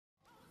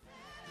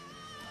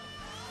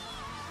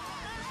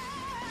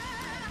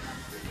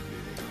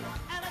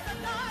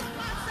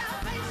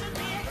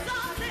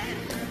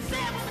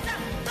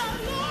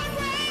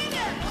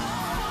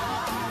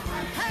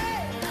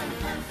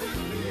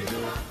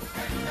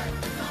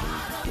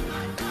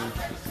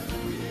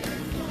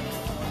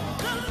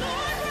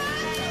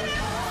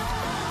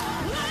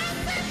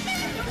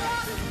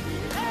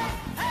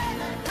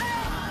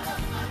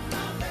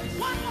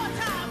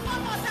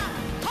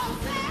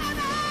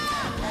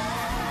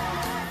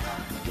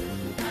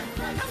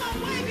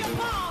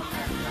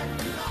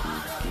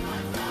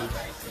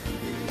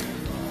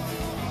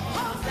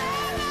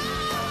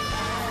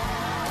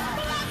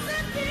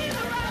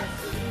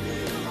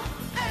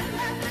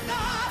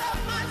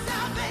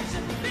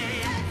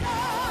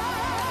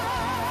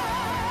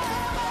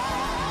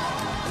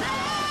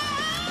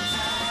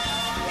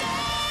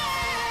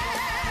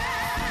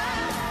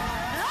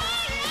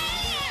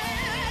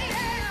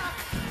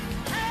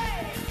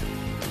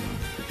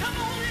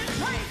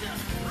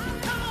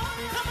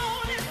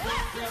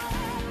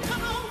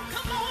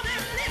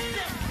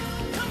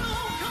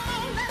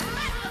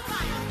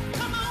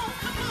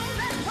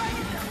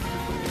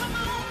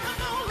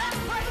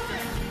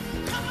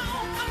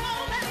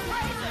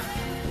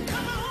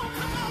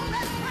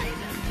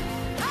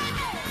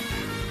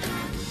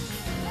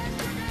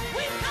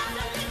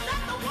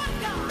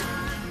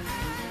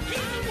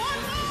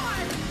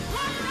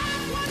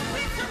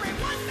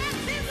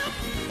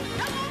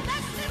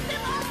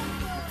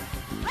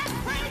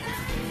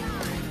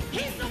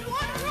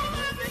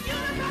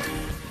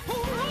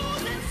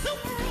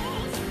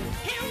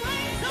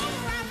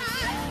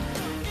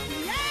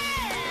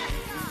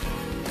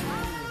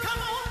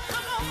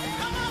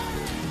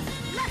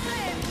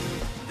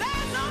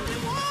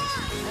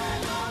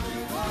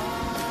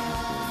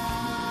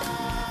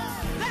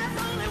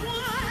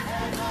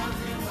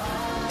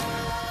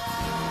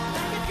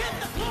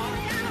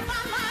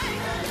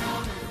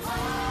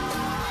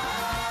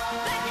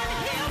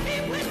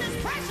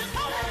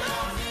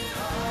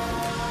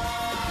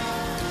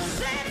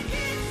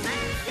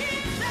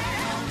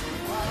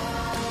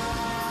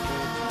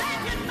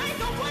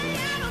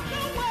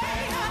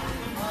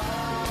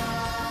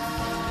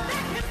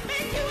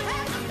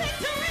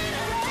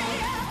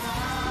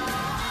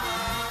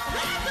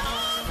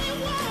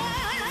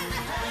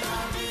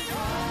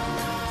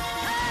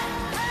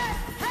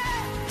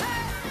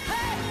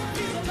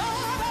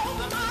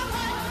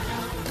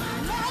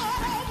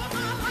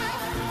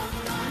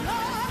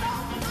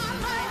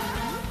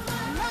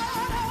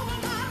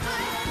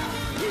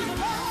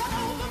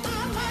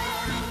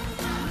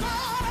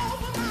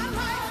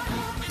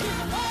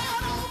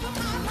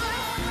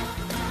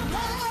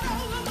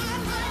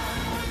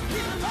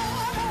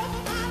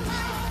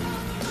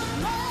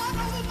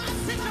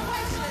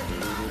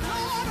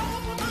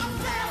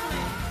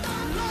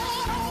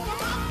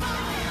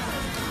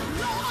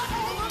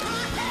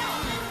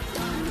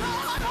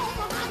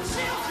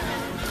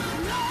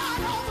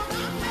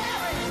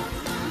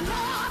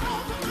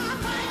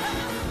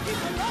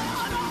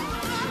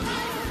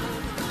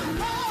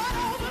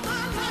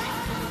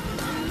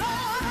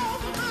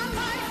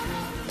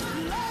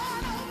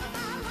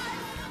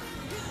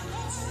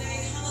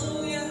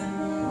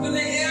with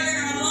the air in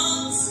our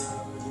lungs.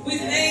 We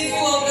thank you,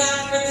 oh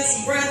God, for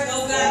this breath,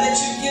 oh God, that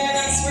you've given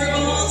us, for it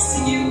belongs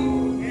to you.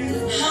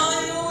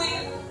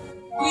 Hallelujah.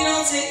 We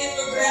don't take it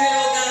for granted,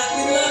 oh God.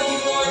 We love you,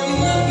 Lord. We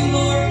love you,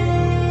 Lord.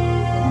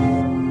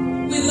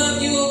 We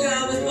love you, oh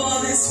God, with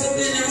all that's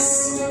within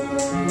us.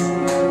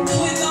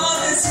 With all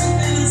that's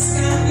within us,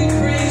 God, we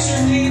praise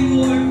your name,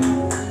 Lord.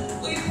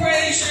 We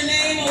praise your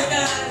name, oh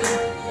God.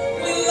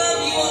 We love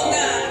you, oh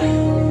God.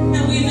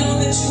 And we know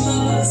that you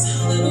love us.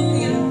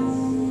 Hallelujah.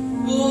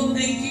 Oh,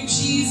 thank you,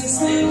 Jesus.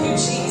 Thank you,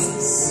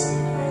 Jesus.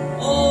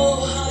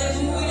 Oh,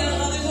 hallelujah,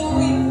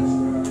 hallelujah.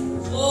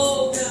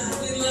 Oh,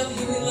 God, we love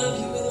you, we love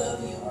you, we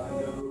love you.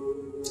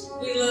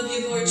 We love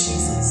you, Lord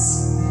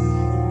Jesus.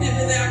 And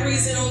for that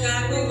reason, oh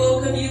God, we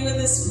welcome you in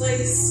this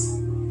place.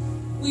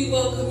 We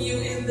welcome you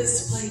in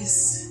this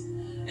place.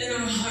 In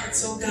our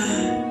hearts, oh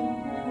God.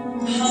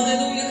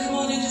 Hallelujah. Come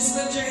on and just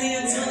lift your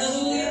hands. Yes.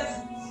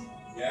 Hallelujah.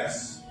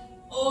 Yes.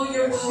 Oh,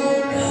 you're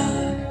welcome,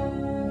 God.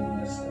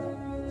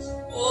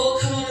 Oh,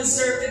 come on and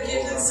serve the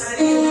gift inside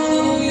of you.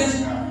 Hallelujah.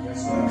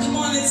 Come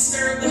on and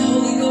serve the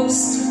Holy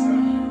Ghost.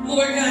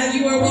 Lord God,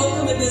 you are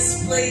welcome in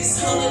this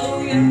place.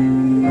 Hallelujah.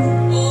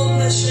 Oh,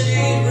 bless your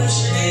name.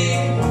 Bless your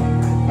name.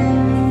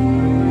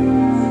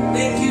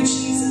 Thank you,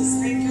 Jesus.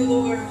 Thank you,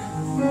 Lord.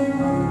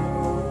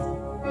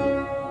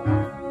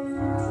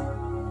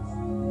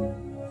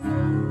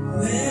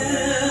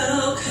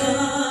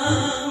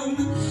 Welcome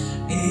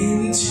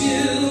into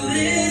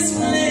this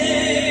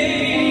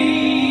place.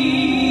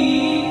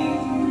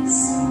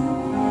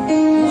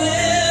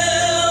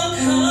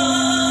 Welcome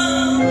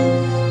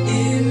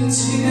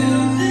into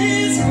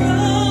this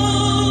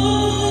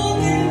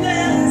broken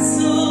vessel.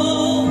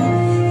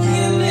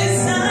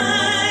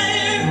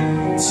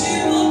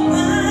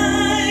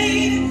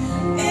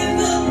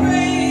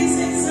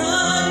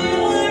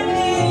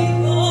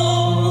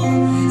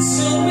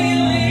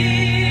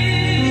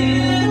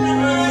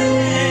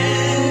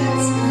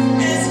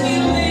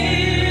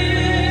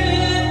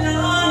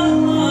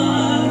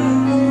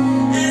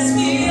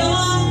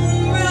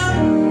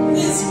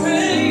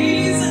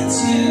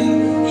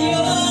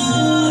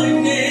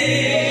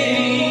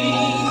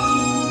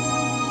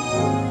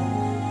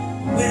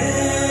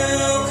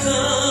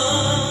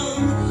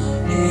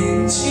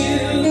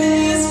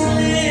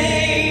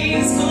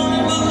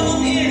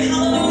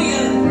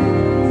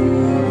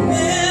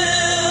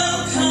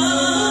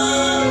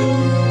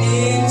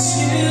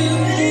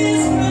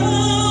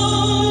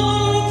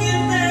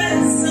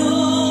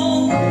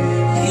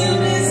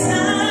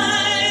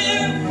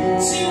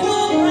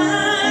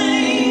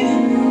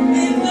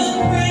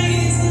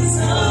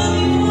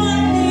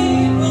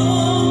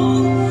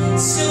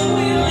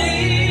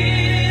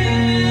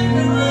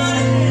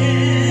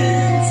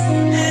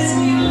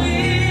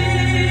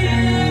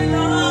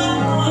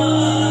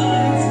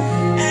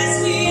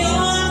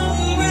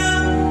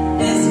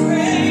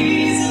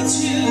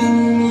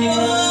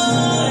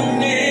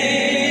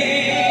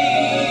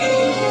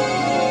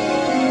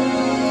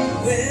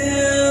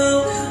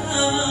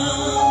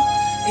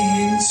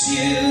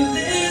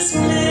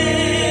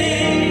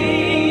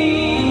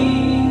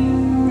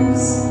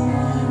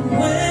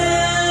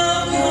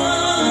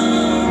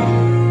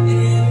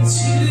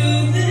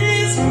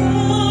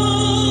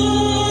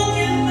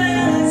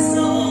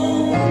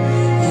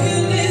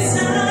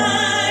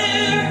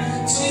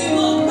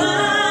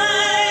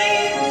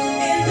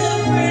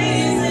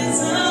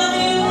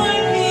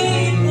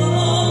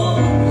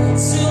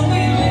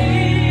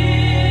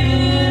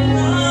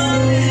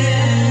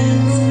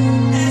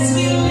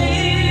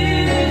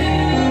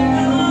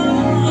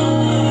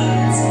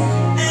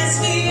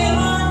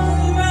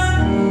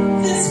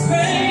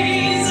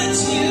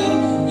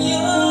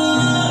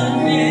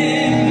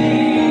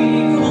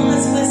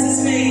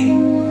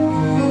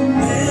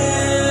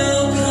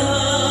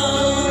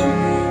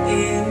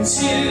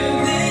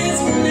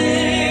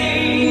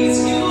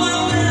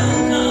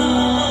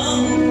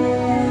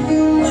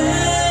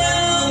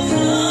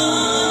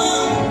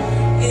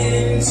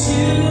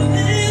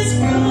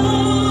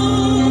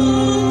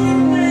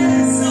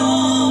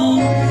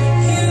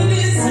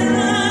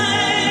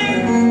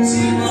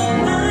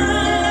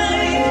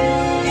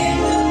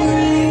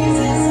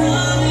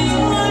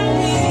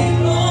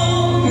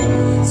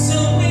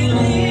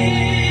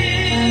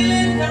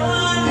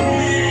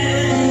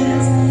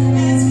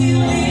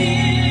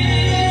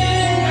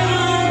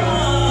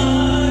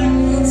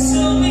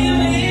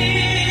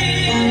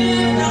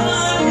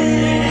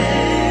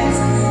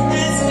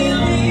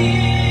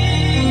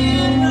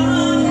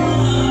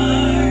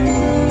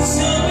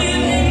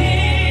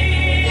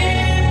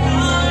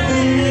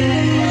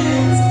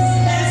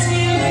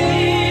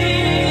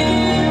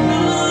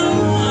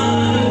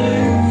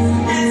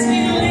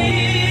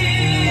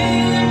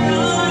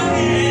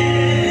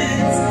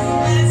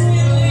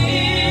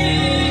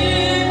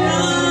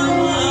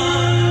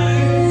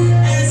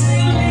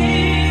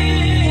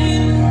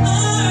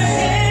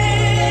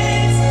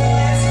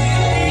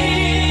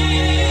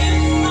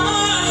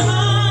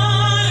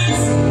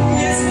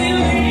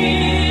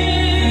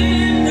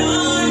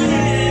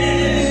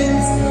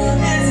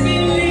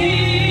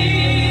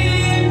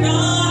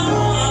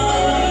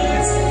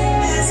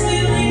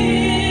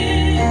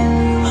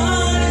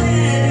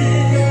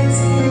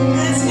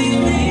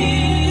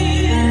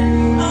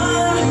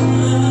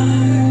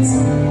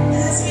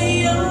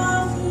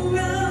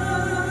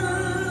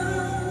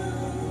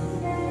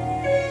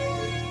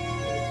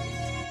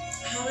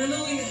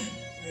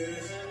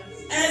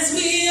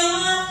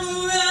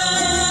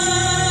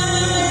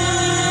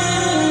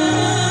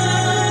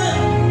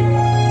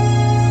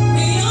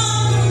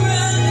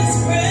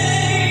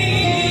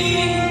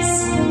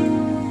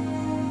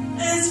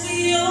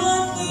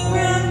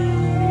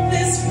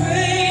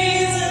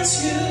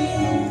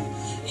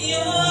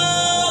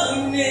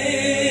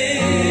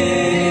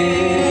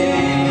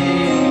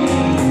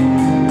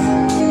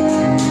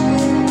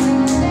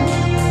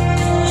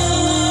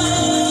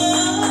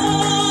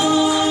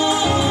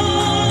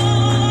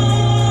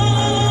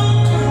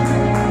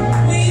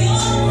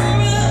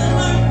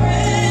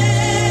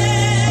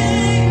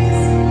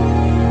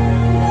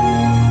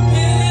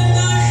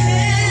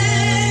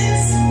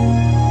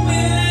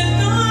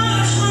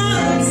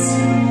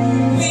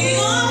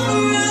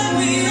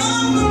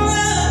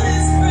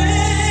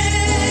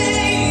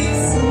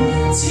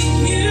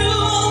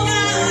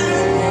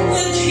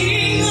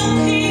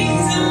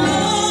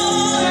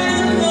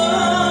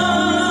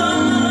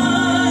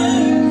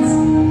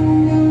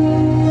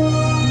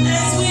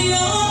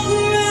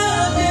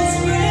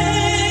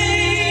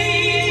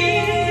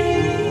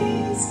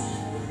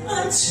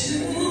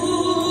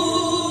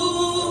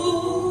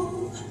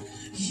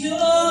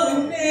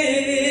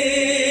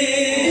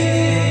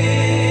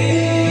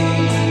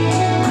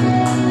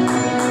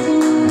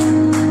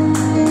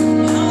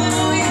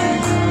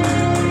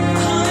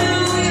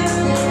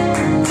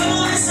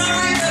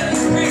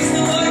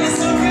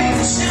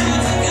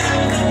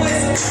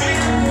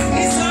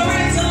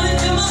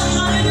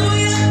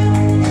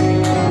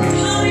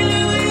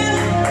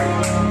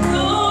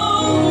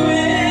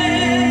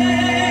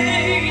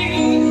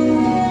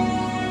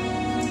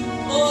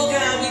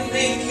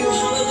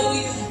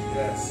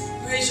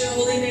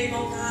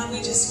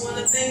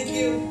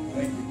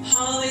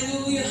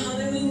 Hallelujah,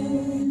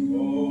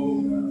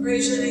 hallelujah.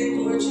 Praise your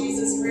name, Lord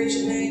Jesus. Praise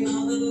your name.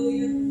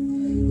 Hallelujah.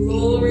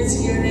 Glory to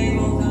your name,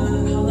 oh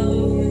God.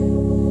 Hallelujah.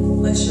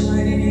 Bless your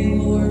mighty name,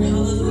 Lord.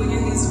 Hallelujah.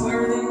 He's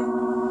worthy.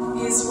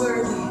 He's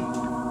worthy.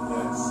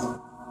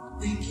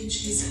 Thank you,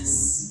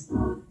 Jesus.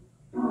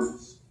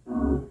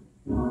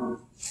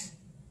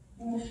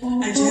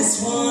 I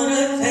just want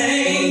to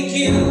thank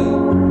you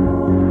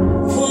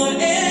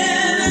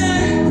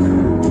forever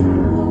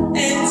and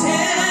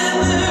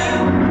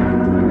ever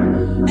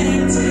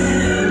and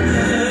ever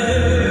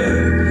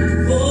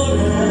for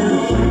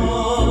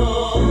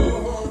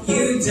all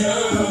you've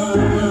done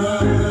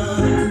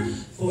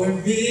for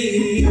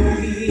me.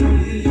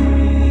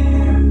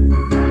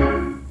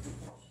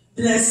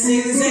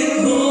 Blessings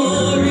and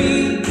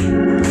glory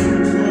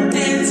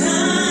and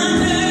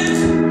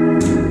honor,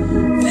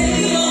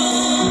 they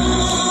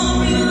all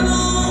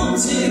belong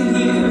to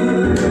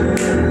you.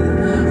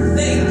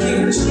 Thank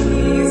you,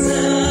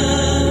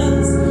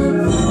 Jesus,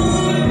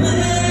 for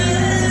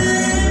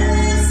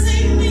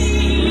blessing me.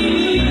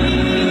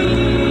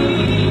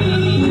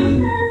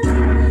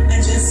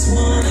 I just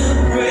want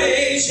to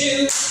praise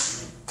you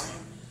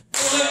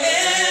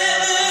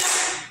forever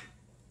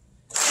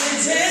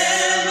and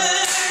ever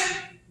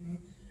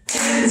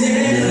and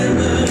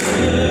ever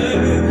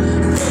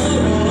for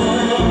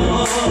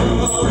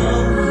all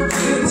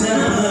you've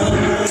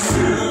done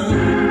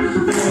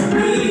for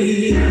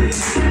me.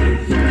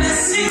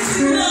 Blessings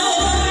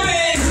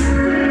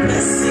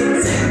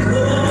and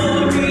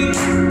glory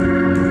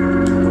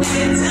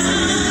and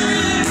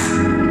honor,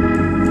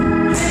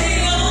 they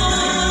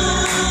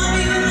all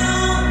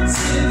belong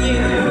to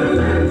you.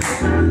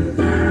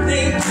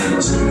 Thank you,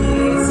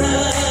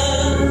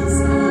 Jesus,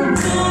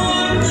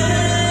 for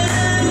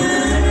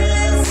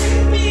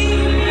blessing me.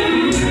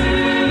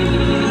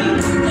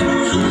 Come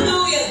on,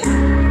 hallelujah.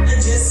 I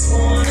just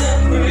want to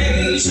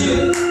praise you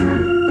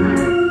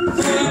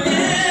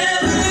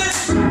forever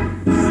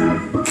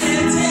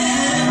and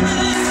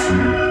ever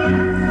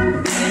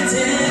and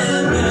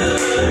ever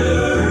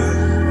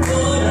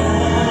for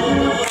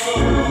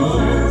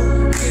all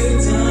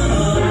you've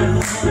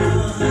done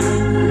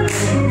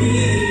for me.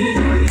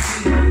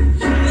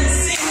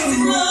 Blessings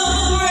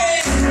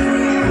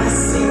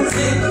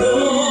and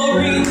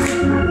glory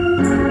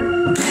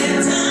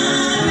and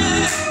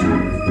honor,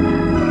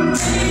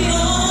 they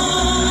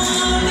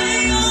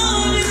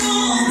all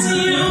belong to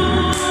you.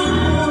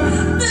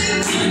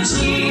 Thank you,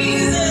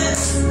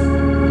 Jesus,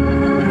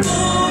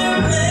 for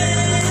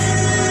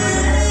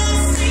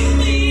blessing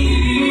me.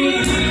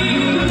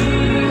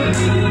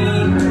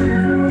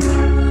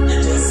 I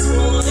just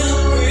want to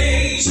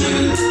praise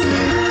you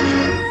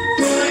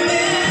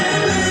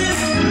forever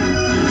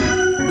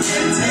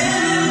and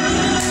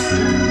ever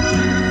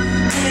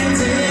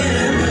and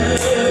ever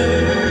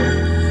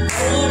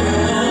for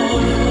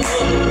all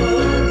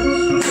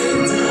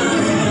you've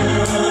done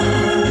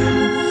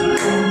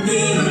for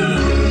me.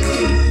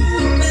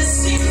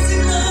 Blessings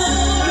and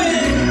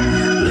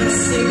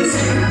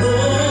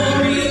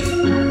glory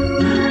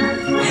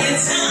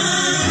and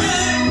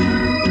honor,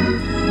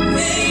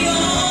 they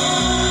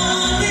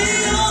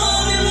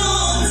all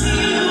belong to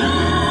you.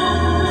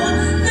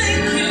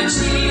 Thank you,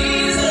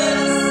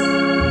 Jesus,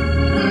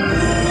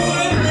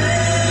 for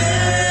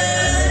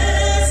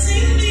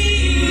blessing me.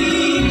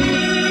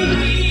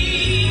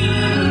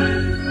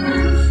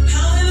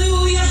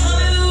 Hallelujah,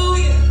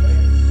 hallelujah.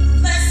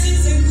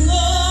 Blessings and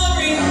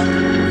glory,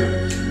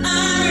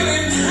 honor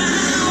and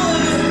power,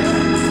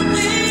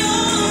 they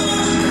all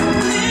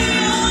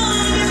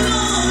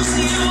belong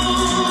to you.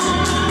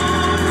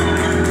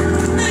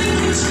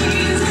 Thank you,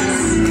 Jesus.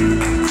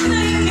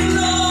 Thank you,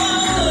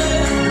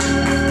 Lord.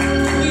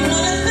 We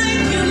want to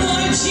thank you,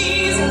 Lord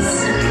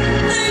Jesus.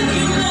 Thank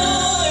you,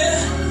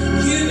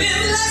 Lord. You've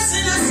been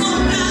blessing us, oh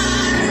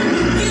God.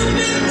 You've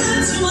been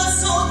good to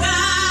us, oh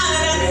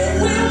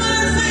God. We want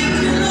to thank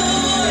you,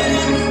 Lord.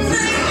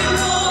 Thank you,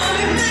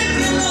 Lord. Thank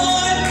you,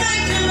 Lord.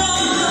 Thank you,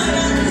 Lord,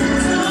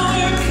 for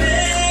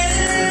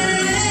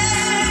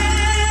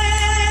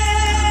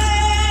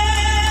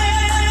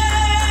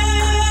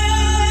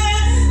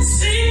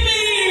blessing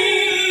me.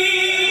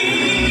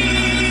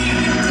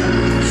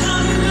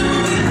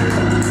 Hallelujah.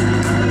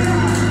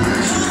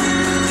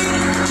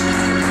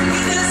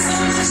 There's so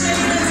much that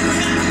he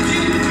doesn't have to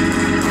do.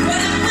 But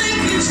I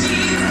thank you,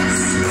 Jesus.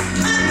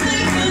 I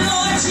thank the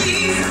Lord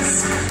Jesus.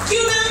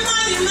 You've been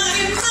mighty,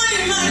 mighty,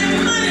 mighty, mighty,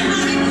 mighty,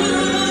 mighty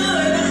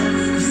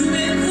good. You've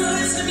been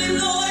good to me,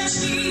 Lord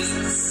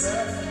Jesus.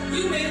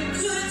 You've been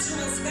good to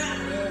us, God.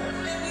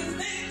 And we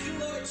thank you,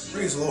 Lord Jesus.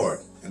 Praise the Lord,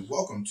 and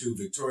welcome to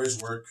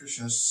Victorious Word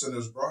Christian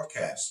Center's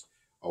broadcast.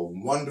 A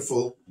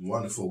wonderful,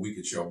 wonderful week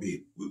it shall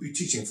be. We'll be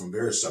teaching from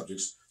various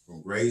subjects,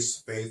 from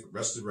grace, faith,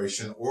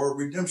 restoration, or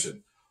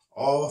redemption.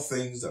 All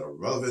things that are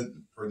relevant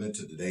and pertinent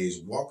to today's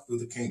walk through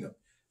the kingdom.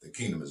 The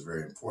kingdom is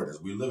very important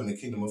as we live in the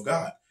kingdom of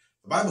God.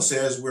 The Bible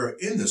says we're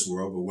in this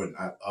world, but we're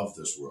not of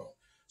this world.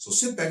 So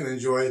sit back and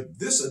enjoy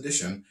this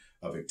edition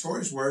of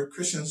Victorious Word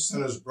Christian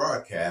Center's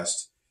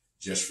broadcast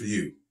just for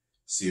you.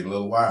 See you in a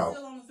little while.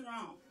 Still on the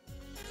throne.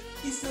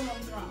 He's still on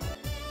the throne.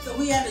 So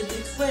we have to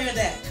declare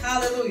that,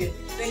 hallelujah,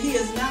 that he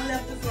has not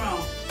left the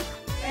throne.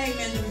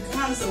 Amen.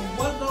 Regardless of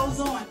what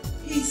goes on,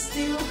 he's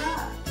still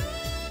God.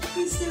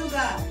 He's still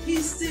God.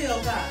 He's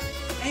still God.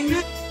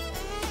 Amen.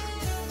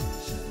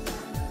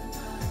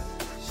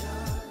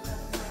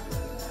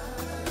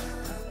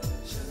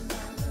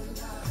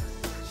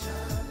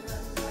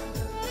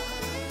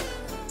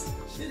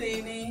 Good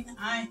evening.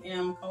 I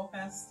am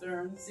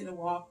co-pastor Ernestina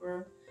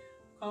Walker,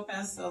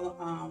 co-pastor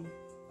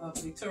of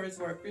Victoria's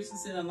Word Christian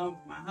Center, along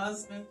with my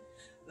husband,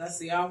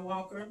 Leslie R.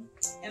 Walker.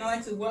 And I'd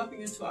like to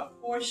welcome you to our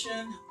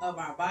portion of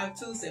our Bible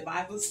Tuesday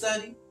Bible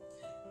study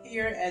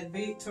here at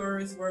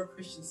Victoria's Word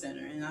Christian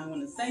Center. And I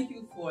want to thank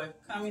you for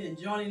coming and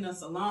joining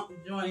us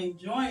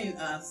joining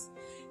us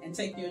and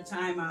taking your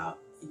time out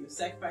and your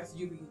sacrifice.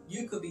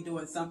 You could be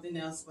doing something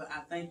else, but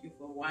I thank you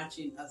for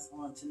watching us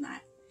on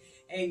tonight.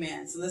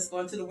 Amen. So let's go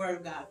into the Word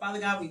of God.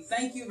 Father God, we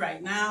thank you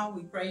right now.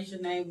 We praise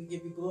your name. We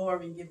give you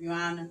glory and give you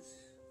honor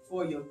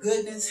for your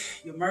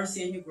goodness, your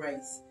mercy, and your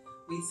grace.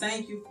 We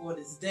thank you for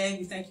this day.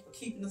 We thank you for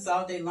keeping us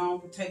all day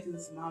long, protecting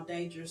us from all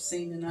danger,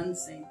 seen and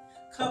unseen,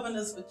 covering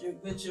us with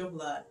your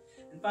blood.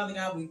 And Father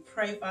God, we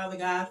pray, Father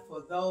God,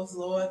 for those,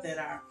 Lord, that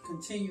are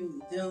continually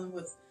dealing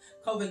with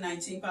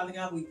COVID-19. Father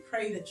God, we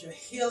pray that your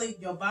healing,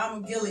 your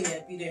balm of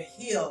Gilead be their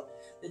heal,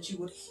 that you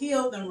would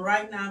heal them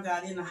right now,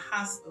 God, in the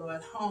hospital,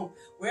 at home,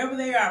 wherever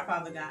they are,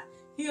 Father God.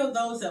 Heal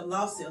those that have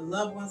lost their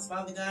loved ones,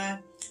 Father God,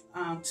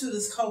 to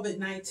this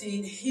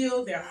COVID-19.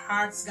 Heal their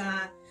hearts,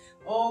 God.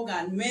 Oh,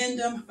 God, mend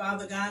them,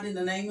 Father God, in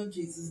the name of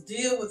Jesus.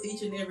 Deal with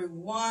each and every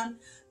one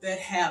that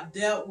have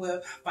dealt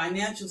with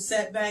financial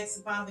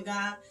setbacks, Father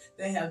God.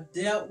 They have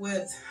dealt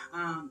with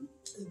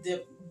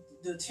the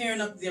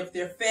tearing up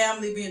their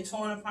family, being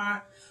torn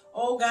apart.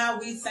 Oh, God,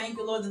 we thank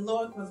you, Lord,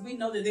 because we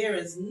know that there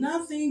is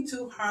nothing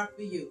too hard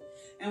for you.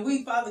 And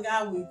we, Father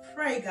God, we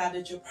pray, God,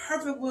 that your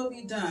perfect will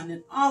be done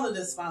in all of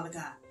this, Father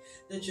God.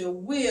 That your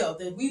will,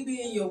 that we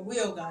be in your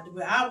will, God,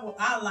 that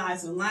our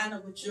lives will line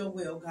up with your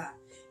will, God.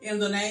 In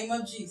the name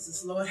of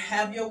Jesus, Lord,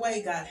 have your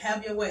way, God.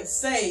 Have your way.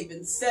 Save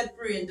and set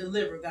free and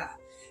deliver, God.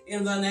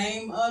 In the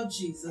name of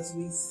Jesus,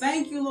 we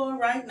thank you, Lord,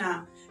 right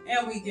now.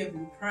 And we give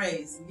you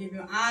praise, we give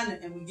you honor,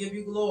 and we give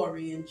you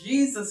glory. In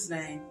Jesus'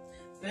 name,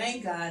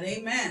 thank God.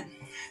 Amen.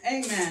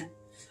 Amen.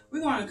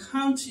 We're going to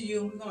come to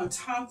you and we're going to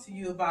talk to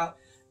you about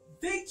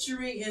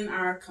victory in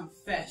our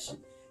confession.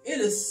 It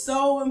is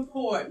so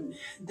important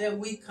that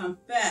we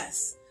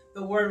confess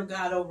the word of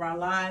God over our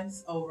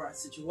lives, over our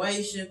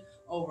situation,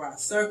 over our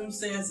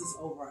circumstances,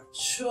 over our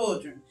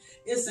children.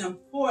 It's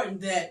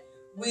important that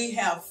we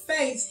have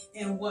faith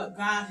in what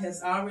God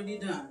has already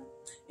done,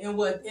 in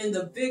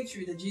the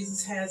victory that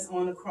Jesus has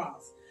on the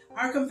cross.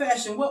 Our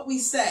confession, what we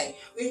say,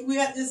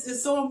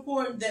 it's so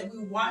important that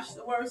we watch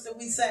the words that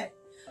we say.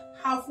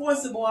 How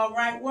forcible are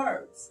right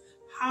words?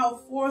 How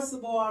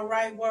forcible are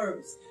right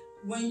words?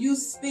 When you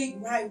speak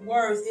right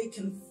words, it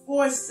can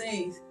force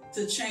things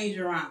to change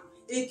around.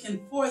 It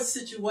can force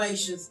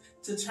situations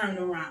to turn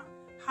around.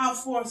 How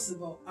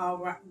forcible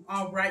are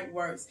right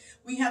words?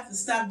 We have to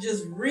stop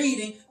just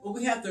reading, but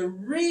we have to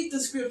read the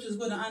scriptures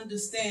with an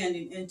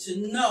understanding and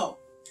to know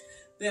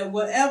that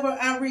whatever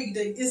I read,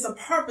 it's a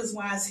purpose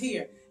why it's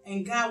here.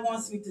 And God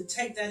wants me to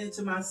take that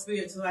into my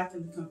spirit so I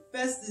can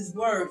confess these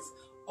words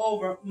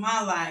over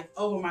my life,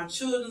 over my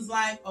children's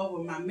life,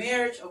 over my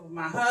marriage, over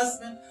my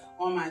husband,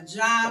 on my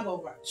job,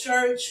 over our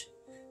church.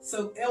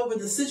 So over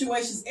the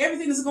situations,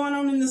 everything that's going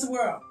on in this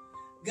world,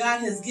 God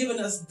has given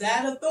us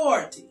that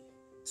authority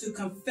to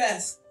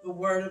confess the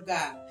word of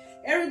God.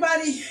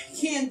 Everybody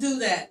can't do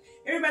that.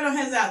 Everybody don't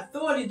have that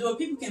authority to do it.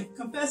 People can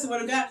confess the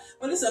word of God,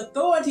 but it's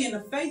authority and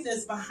the faith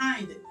that's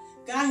behind it.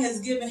 God has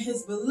given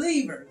his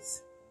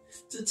believers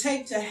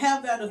to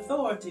have that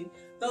authority,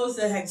 those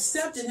that have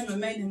accepted him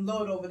and made him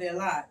Lord over their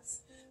lives.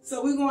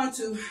 So we're going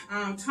to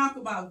talk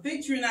about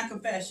victory in our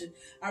confession.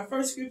 Our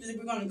first scripture that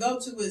we're going to go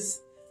to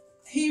is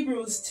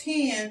Hebrews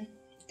 10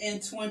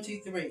 and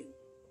 23.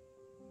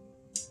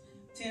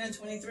 10 and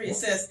 23. It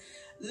says,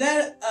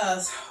 "Let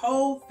us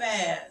hold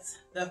fast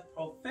the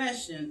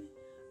profession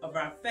of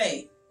our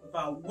faith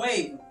without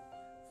wavering,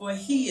 for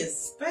he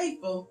is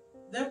faithful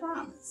that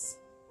promise."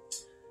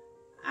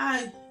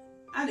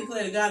 I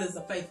declare that God is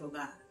a faithful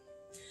God.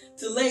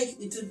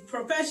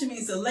 Profession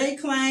means to lay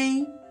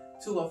claim,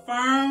 to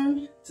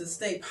affirm, to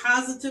state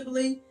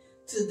positively,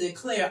 to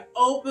declare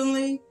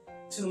openly,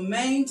 to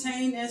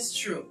maintain as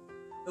true.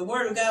 The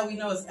word of God we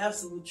know is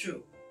absolute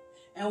truth.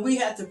 And we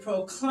have to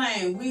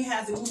proclaim, we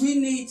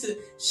need to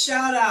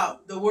shout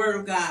out the word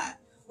of God.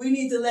 We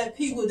need to let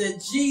people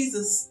that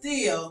Jesus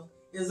still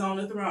is on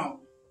the throne.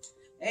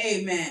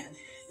 Amen.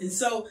 And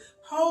so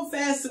hold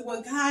fast to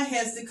what God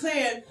has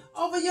declared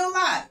over your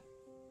life.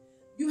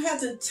 You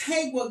have to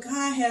take what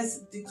God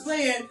has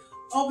declared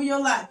over your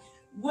life.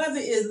 Whether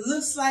it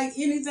looks like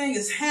anything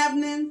is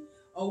happening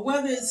or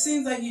whether it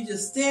seems like you're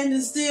just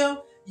standing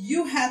still,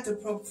 you have to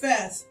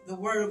profess the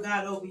word of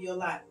God over your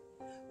life.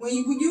 When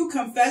you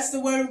confess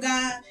the word of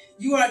God,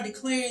 you are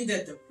declaring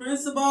that the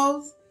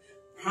principles,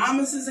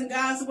 promises in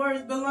God's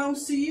word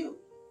belongs to you.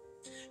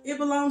 It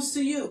belongs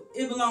to you.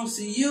 It belongs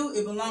to you.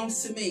 It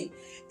belongs to me.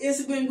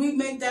 It's when we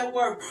make that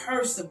word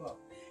personal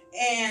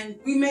and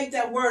we make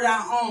that word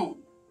our own.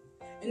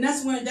 And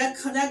that's when that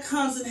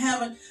comes in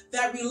having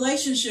that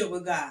relationship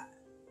with God.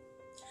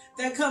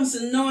 That comes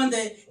to knowing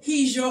that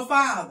He's your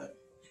Father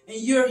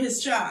and you're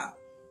His child.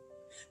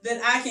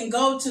 That I can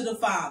go to the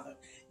Father.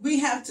 We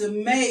have to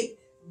make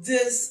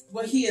this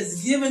what He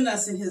has given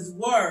us in His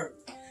Word.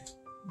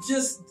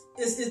 This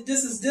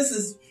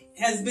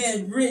has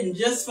been written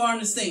just for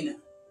Ernestina.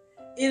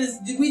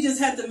 We just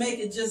have to make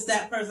it just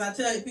that person. I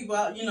tell you, people,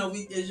 as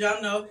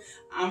y'all know,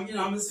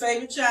 I'm His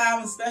favorite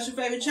child, His special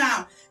favorite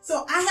child.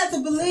 So I have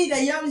to believe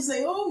that. Y'all would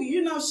say, oh,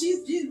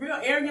 she's real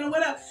arrogant or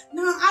whatever.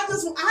 No,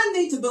 I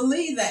need to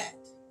believe that.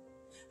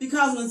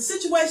 Because when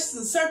situations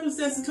and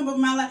circumstances come up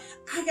in my life,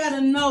 I got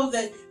to know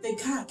that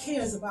God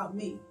cares about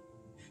me.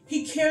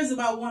 He cares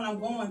about what I'm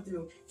going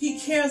through. He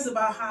cares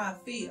about how I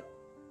feel.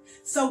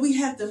 So we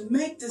have to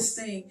make this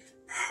thing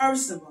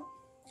personal.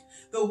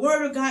 The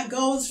Word of God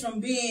goes from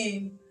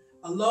being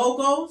a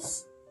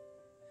logos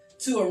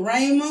to a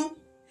rhema.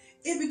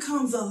 It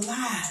becomes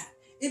alive.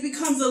 It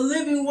becomes a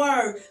living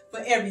word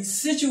for every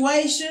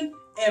situation,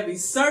 every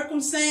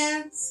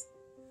circumstance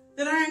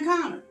that I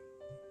encounter.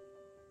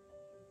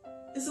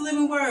 It's a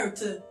living word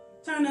to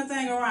turn that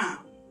thing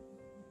around,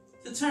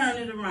 to turn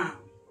it around.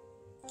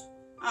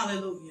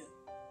 Hallelujah.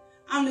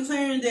 I'm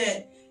declaring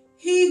that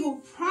He who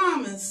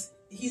promised,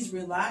 He's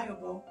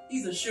reliable.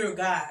 He's a sure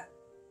God.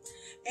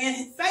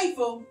 And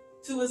faithful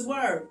to His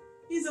word.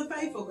 He's a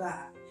faithful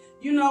God.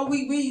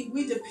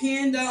 We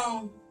depend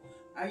on,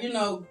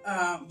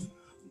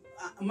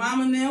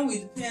 mama and them. We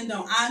depend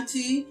on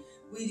auntie.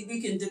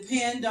 We can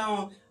depend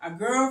on our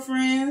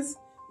girlfriends.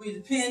 We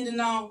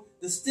depend on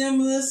the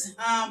stimulus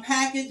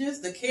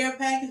packages, the care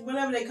package,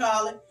 whatever they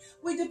call it.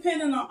 We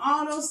depend on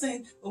all those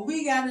things. But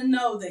we got to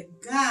know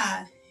that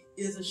God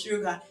is a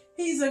sure God.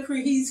 He's a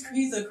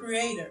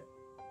creator.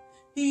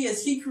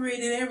 He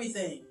created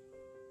everything.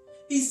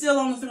 He's still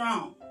on the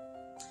throne.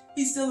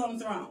 He's still on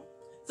the throne.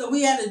 So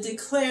we have to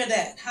declare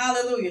that,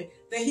 hallelujah,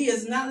 that He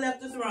has not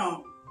left the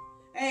throne.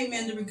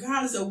 Amen. That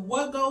regardless of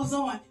what goes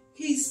on,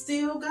 He's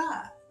still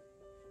God.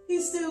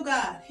 He's still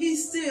God.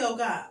 He's still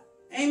God.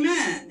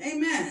 Amen.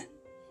 Amen.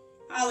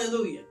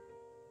 Hallelujah.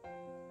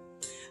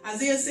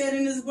 Isaiah said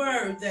in His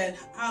word that,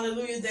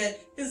 hallelujah, that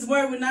His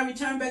word would not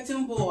return back to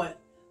Him void,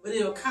 but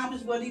it will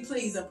accomplish what He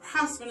pleased, a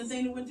prosper in the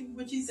thing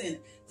which He sent.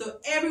 So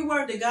every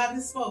word that God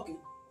has spoken,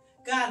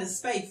 God is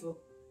faithful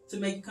to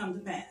make it come to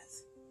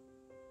pass.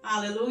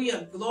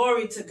 Hallelujah.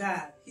 Glory to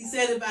God. He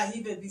said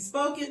if He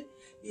spoke it,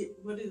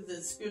 what is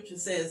the scripture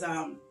says?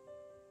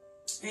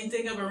 Ain't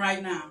think of it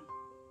right now.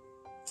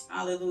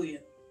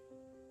 Hallelujah.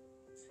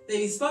 That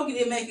He spoke it,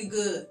 He'll make it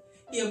good.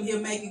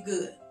 He'll make it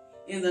good.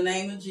 In the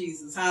name of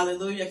Jesus.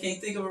 Hallelujah. I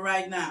can't think of it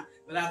right now,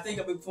 but I'll think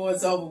of it before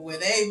it's over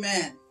with.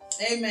 Amen.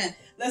 Amen.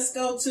 Let's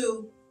go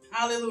to,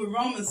 hallelujah,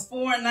 Romans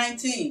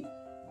 4:19.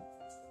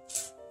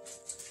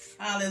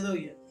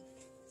 Hallelujah.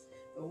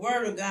 The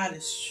word of God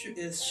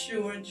is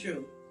sure and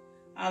true.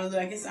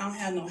 Hallelujah. I guess I don't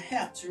have no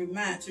help to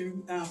remind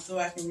so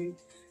I can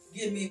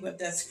give me what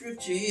that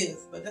scripture is,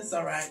 but that's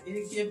all right.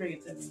 He'll bring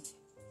it to me.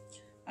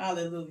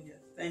 Hallelujah.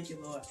 Thank you,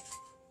 Lord.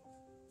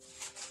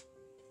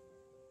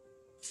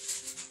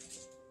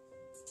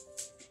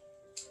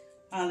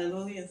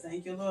 Hallelujah.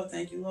 Thank you, Lord.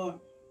 Thank you, Lord.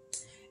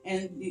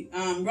 And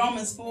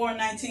Romans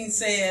 4:19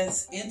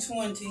 says, in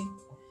 20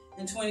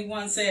 and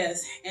 21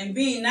 says, and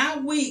being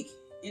not weak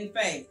in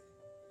faith,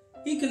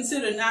 He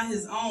considered not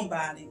His own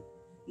body,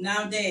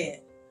 now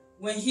dead,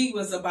 when He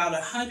was about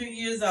 100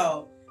 years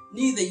old,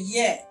 neither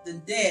yet the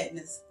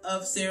deadness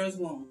of Sarah's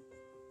womb.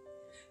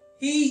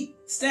 He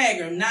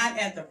staggered not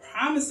at the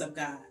promise of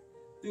God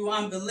through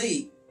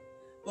unbelief,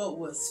 but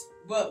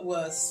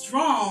was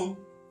strong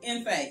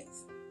in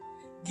faith,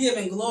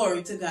 giving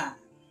glory to God,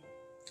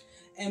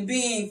 and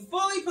being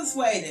fully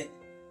persuaded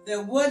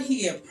that what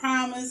He had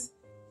promised,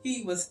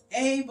 He was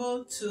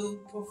able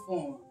to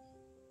perform.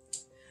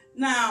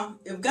 Now,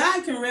 if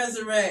God can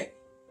resurrect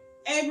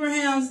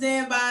Abraham's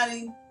dead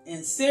body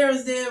and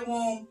Sarah's dead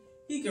womb,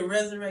 He can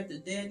resurrect the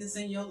deadness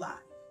in your life.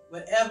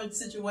 Whatever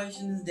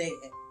situation is dead,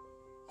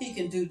 He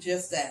can do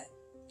just that.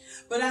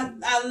 But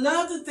I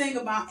love the thing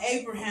about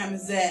Abraham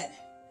is that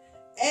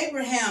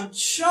Abraham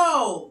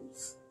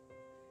chose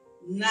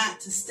not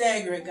to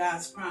stagger at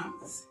God's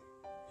promise.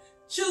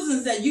 Choosing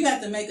is that you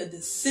have to make a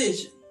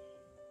decision.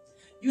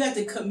 You have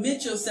to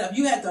commit yourself.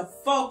 You have to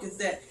focus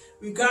that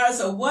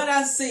regardless of what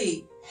I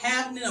see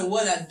happening and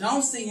what I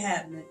don't see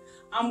happening,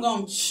 I'm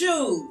going to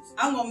choose.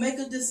 I'm going to make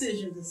a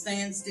decision to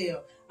stand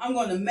still.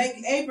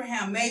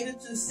 Abraham made a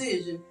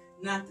decision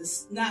not to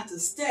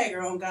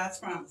stagger on God's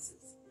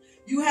promises.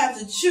 You have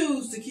to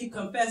choose to keep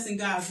confessing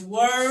God's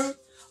word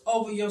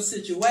over your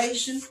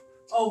situation,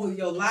 over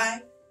your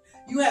life.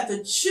 You have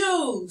to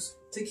choose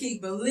to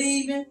keep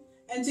believing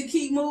and to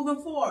keep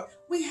moving forward.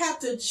 We have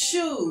to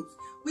choose.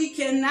 We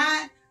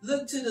cannot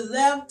look to the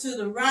left, to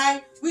the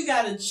right. We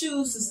got to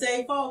choose to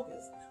stay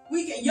focused.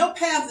 Your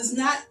path is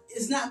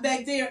not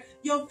back there.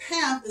 Your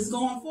path is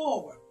going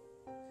forward.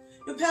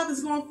 The path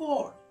is going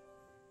forward.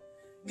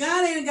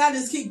 God ain't got to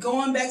just keep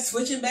going back,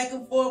 switching back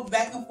and forth,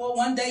 back and forth.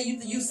 One day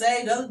you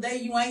saved, the other day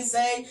you ain't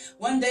saved.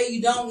 One day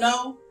you don't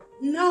know.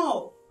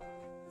 No.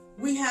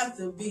 We have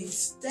to be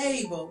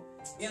stable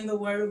in the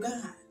Word of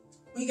God.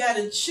 We got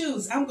to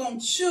choose. I'm going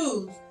to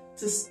choose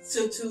to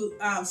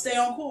stay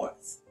on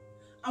course.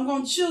 I'm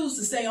going to choose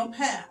to stay on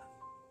path.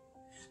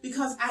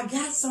 Because I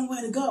got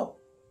somewhere to go.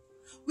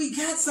 We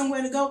got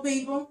somewhere to go,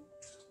 people.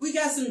 We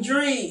got some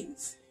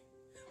dreams.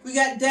 We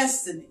got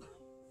destiny.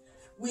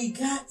 We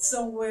got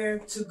somewhere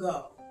to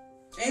go.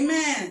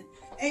 Amen.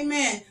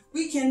 Amen.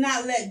 We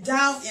cannot let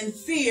doubt and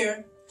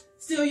fear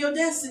steal your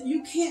destiny.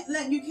 You can't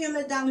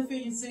let doubt and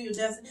fear steal your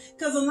destiny.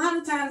 Because a lot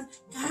of times,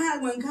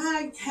 when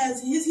God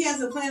has He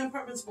has a plan and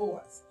purpose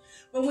for us.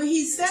 But when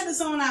He set us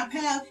on our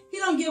path, He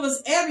don't give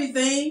us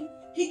everything.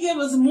 He gives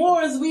us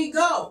more as we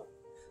go.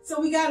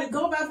 So we got to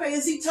go by faith.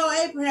 As He told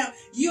Abraham,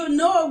 you'll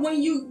know it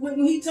when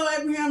He told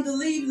Abraham to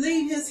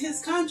leave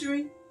his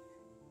country.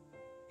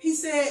 He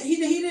said he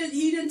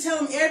didn't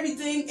tell him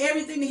everything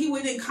that he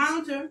would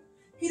encounter.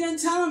 He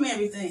didn't tell him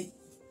everything.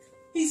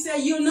 He said,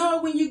 you'll know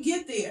it when you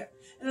get there.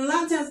 And a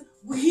lot of times,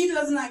 He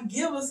does not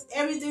give us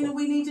everything that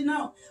we need to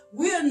know.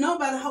 We'll know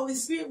by the Holy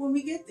Spirit when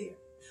we get there.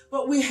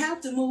 But we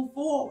have to move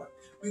forward,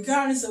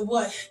 regardless of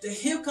what the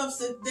hiccups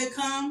that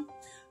come,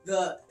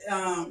 the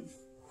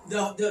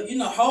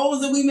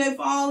holes that we may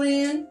fall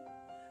in,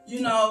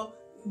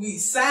 we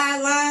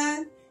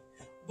sideline,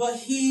 but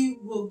He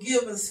will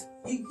give us,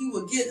 He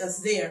will get us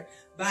there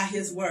by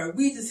His word.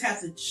 We just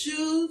have to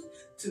choose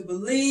to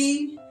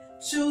believe,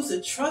 choose to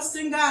trust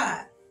in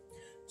God,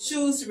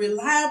 choose to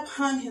rely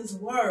upon His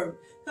word,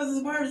 because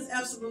His word is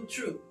absolute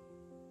truth.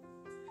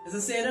 As I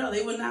said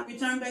earlier, it will not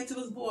return back to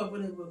His void,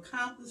 but it will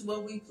accomplish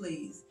what we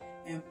please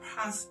and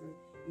prosper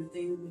in the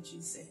thing in which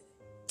He said.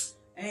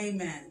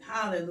 Amen.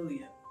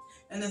 Hallelujah.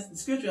 And that's the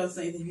scripture I was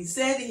saying. If He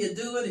said it, He'll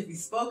do it. If He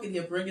spoke it,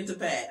 He'll bring it to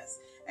pass.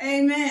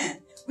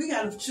 Amen. We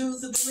got to choose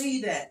to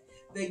believe that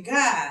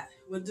God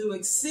will do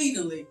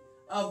exceedingly,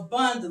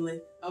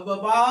 abundantly,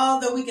 above all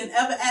that we can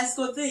ever ask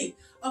or think,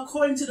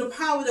 according to the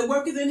power that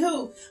worketh in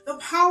who? The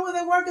power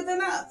that worketh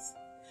in us.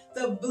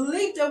 The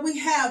belief that we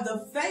have,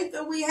 the faith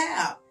that we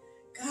have,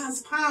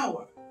 God's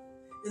power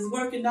is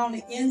working on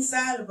the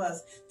inside of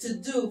us to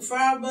do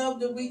far above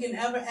that we can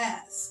ever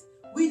ask.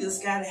 We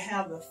just got to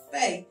have the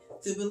faith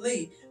to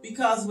believe,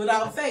 because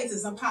without faith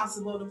it's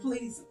impossible to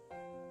please Him.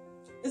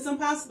 It's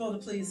impossible to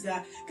please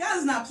God. God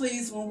is not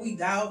pleased when we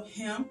doubt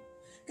Him.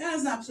 God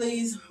is not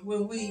pleased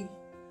when we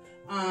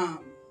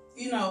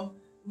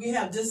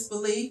have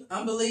disbelief,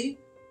 unbelief.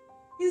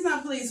 He's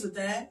not pleased with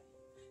that.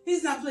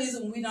 He's not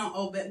pleased when we don't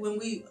obey, when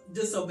we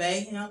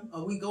disobey Him,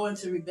 or we go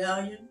into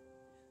rebellion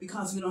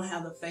because we don't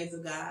have the faith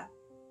of God.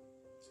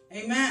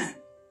 Amen.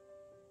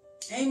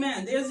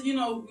 Amen. There's, we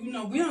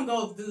don't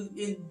go through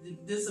in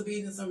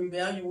disobedience and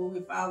rebellion when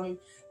we're following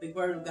the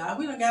word of God.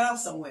 We don't get off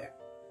somewhere.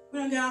 We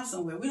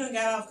don't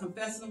get off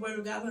confessing the word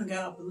of God. We don't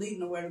get off believing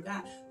the word of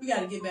God. We got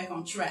to get back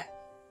on track.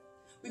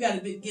 We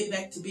got to get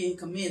back to being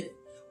committed.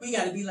 We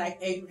got to be like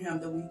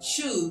Abraham, that we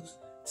choose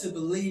to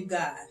believe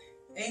God.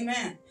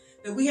 Amen.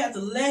 That we have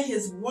to let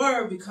His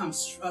word become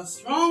a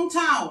strong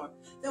tower,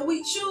 that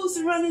we choose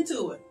to run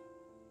into it.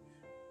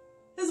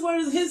 His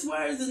word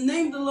is the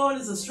name of the Lord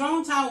is a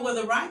strong tower where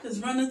the righteous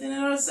runneth in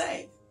and are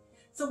saved.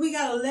 So we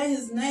got to let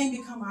His name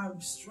become our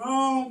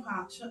strong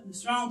tower,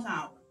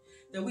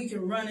 that we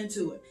can run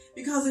into it.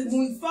 Because when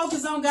we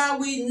focus on God,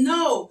 we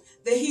know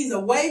that He's a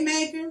way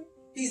maker,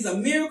 He's a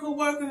miracle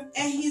worker,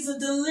 and He's a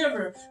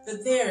deliverer.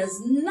 That there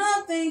is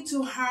nothing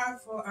too hard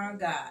for our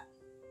God.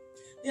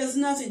 There's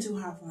nothing too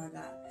hard for our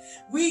God.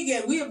 We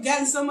have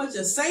gotten so much,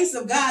 the saints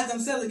of God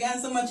themselves have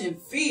gotten so much in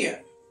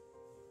fear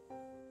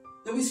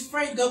that we're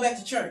afraid to go back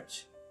to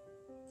church.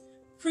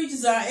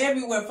 Preachers are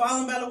everywhere,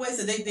 falling by the way,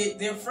 so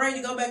they're afraid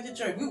to go back to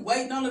church. We're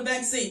waiting on the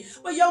vaccine.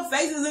 Well, your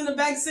faith is in the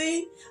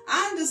vaccine.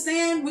 I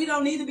understand we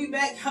don't need to be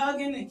back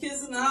hugging and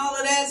kissing and all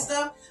of that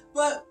stuff,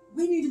 but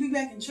we need to be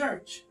back in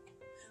church.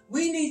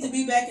 We need to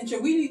be back in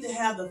church. We need to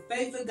have the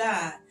faith of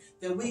God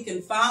that we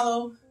can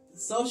follow the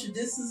social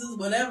distances,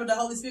 whatever the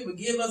Holy Spirit would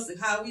give us,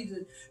 how we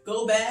to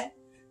go back,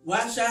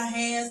 wash our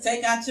hands,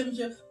 take our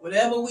temperature,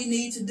 whatever we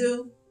need to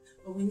do.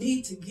 But we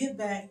need to get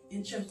back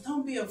in church.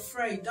 Don't be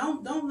afraid.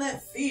 Don't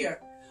let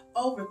fear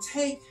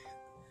overtake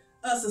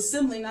us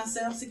assembling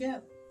ourselves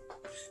together.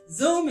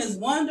 Zoom is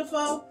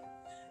wonderful.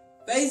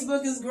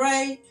 Facebook is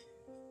great.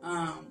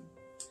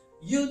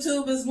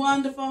 YouTube is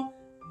wonderful.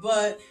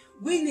 But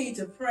we need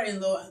to pray,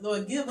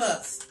 Lord, give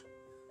us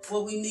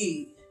what we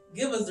need.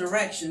 Give us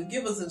direction.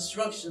 Give us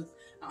instructions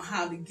on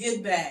how to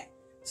get back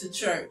to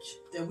church,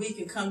 that we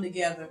can come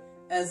together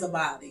as a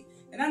body.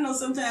 And I know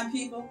sometimes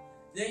people,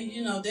 they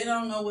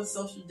don't know what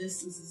social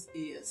distance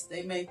is.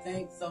 They may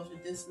think social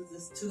distance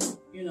is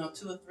 2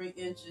 or 3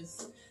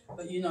 inches.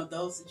 But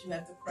those that you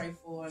have to pray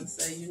for and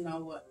say, you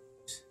know what,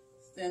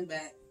 stand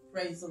back.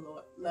 Praise the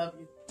Lord. Love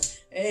you.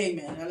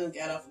 Amen. I just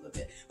got off a little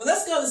bit. But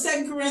let's go to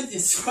 2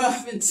 Corinthians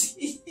 12 and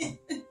 10.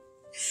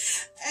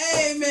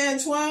 Amen.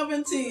 12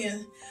 and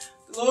 10.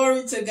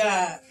 Glory to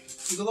God.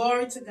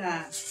 Glory to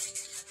God.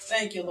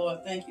 Thank you,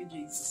 Lord. Thank you,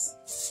 Jesus.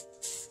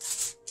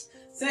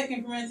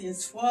 2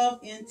 Corinthians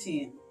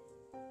 12:10.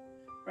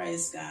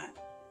 Praise God.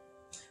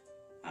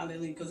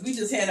 Hallelujah. Because we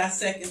just had our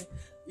second,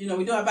 we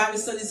do our Bible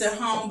studies at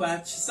home, but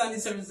our Sunday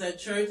service at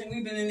church, and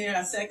we've been in there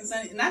our second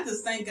Sunday. And I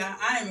just thank God.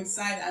 I am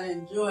excited. I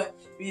enjoy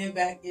being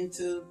back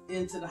into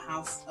the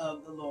house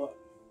of the Lord.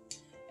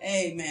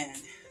 Amen.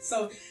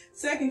 So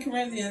 2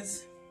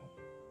 Corinthians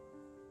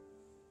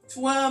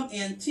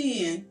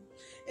 12:10,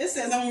 it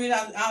says, I'm going to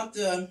read out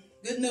the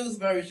Good News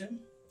Version.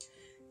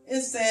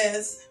 It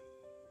says,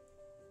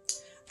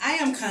 I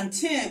am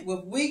content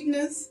with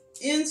weakness,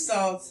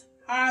 insults,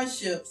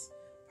 hardships,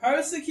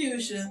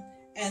 persecution,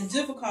 and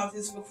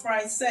difficulties for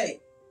Christ's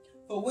sake.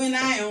 For when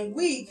I am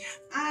weak,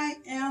 I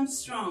am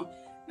strong.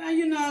 Now,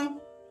 the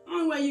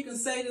only way you can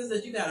say this is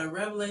that you got a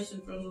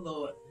revelation from the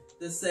Lord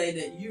to say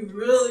that you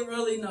really,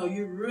 really know,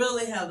 you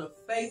really have the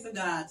faith of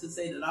God to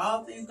say that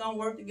all things going to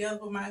work together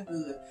for my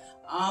good.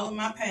 All of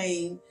my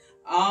pain,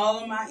 all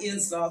of my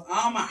insults,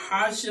 all my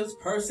hardships,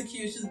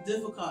 persecutions,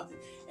 difficulties,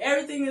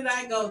 everything that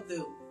I go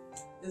through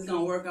is going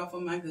to work out for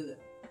my good.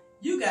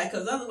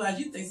 Because otherwise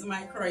you think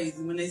somebody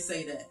crazy when they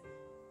say that.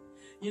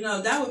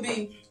 That would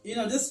be,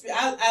 this.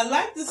 I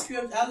like this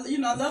scripture. I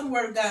love the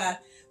Word of God.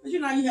 But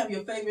you have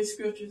your favorite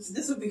scriptures.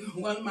 This would be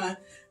one of my,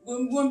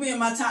 wouldn't be in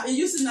my top. It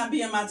used to not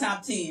be in my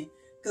top 10.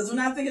 Because when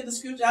I think of the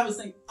scripture, I was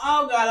thinking,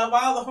 oh God, of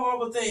all the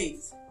horrible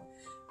things.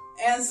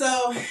 And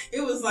so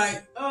it was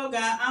like, oh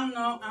God, I don't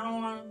know. I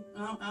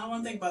don't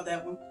want to think about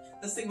that one.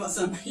 Let's think about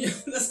something.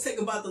 Let's think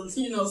about the,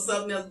 something else.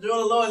 The joy of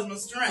the Lord is my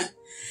strength.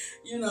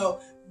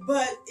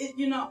 But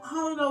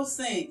all of those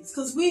things,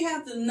 because we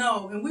have to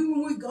know, and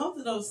when we go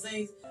through those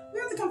things, we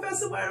have to confess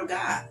the Word of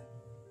God.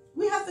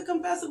 We have to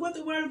confess what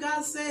the Word of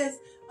God says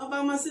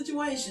about my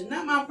situation,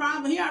 not my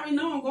problem. He already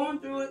know I'm going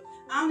through it.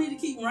 I don't need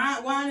to keep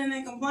whining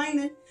and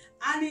complaining.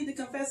 I need to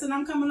confess that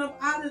I'm coming up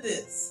out of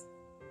this.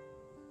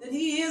 That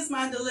He is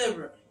my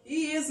deliverer.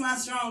 He is my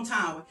strong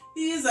tower.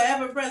 He is an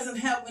ever-present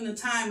help in the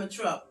time of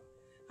trouble.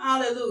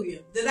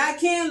 Hallelujah. That I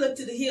can look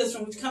to the hills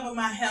from which cometh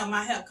my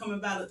help coming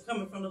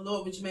from the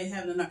Lord, which made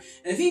heaven and earth.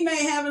 And if He made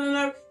heaven and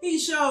earth, He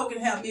sure can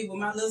help me with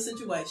my little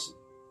situation.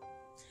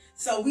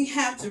 So we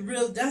have to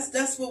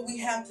that's what we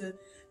have to,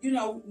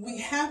 we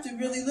have to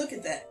really look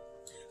at that.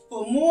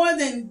 For more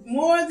than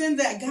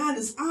that, God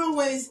is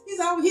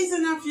He's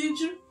in our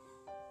future,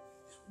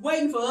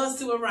 waiting for us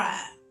to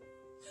arrive,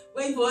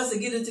 waiting for us to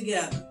get it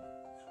together,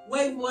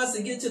 waiting for us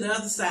to get to the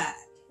other side.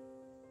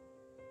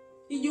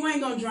 You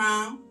ain't gonna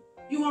drown.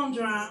 You won't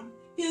drown.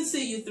 He'll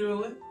see you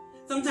through it.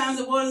 Sometimes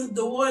the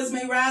waters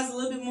may rise a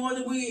little bit more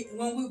than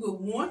when we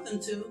would want them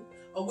to,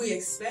 or we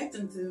expect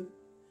them to,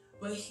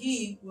 but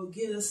He will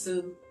get us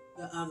to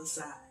the other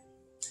side.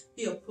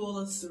 He'll pull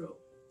us through.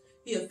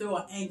 He'll throw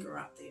an anchor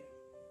out there.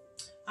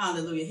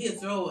 Hallelujah. He'll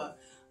throw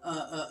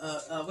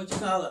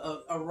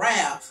a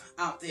raft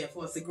out there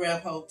for us to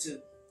grab hold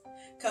to,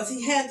 because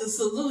He had the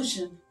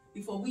solution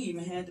before we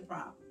even had the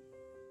problem.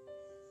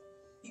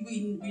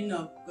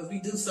 Because we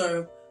do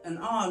serve an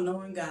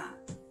all-knowing God.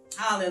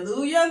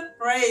 Hallelujah.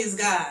 Praise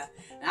God.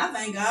 And I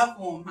thank God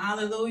for Him.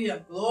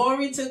 Hallelujah.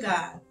 Glory to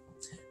God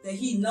that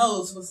He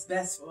knows what's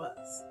best for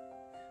us.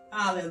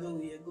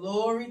 Hallelujah.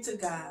 Glory to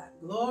God.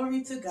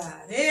 Glory to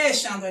God.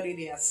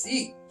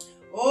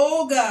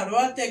 Oh God.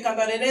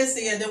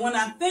 That when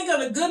I think of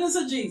the goodness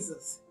of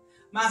Jesus,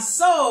 my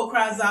soul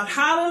cries out,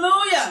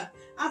 hallelujah.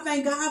 I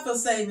thank God for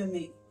saving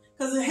me.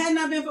 Because if it had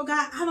not been for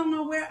God, I don't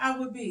know where I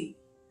would be.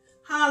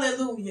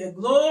 Hallelujah.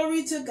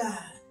 Glory to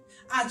God.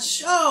 I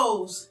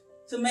chose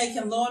to make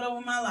Him Lord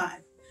over my life.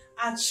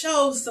 I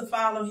chose to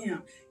follow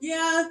Him.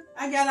 Yeah,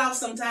 I got off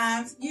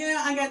sometimes. Yeah,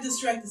 I got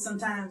distracted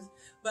sometimes.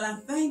 But I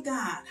thank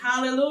God,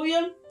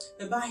 hallelujah,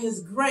 that by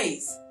His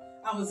grace,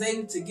 I was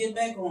able to get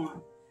back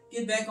on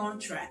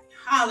track.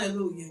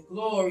 Hallelujah.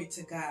 Glory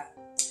to God.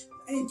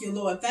 Thank you,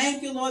 Lord.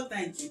 Thank you, Lord.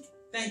 Thank you.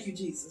 Thank you,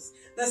 Jesus.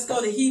 Let's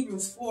go to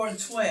Hebrews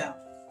 4:12.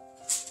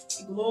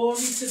 Glory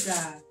to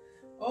God.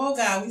 Oh,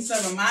 God, we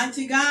serve a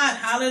mighty God.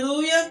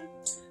 Hallelujah.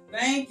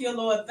 Thank you,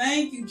 Lord.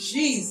 Thank you,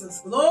 Jesus.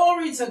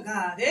 Glory to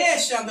God.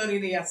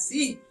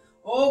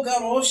 Oh,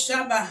 God.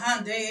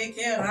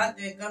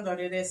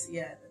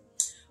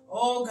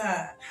 Oh,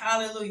 God.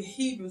 Hallelujah.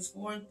 Hebrews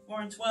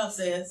 4:12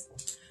 says,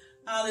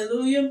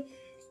 hallelujah.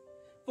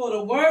 For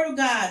the word of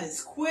God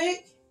is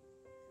quick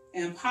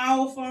and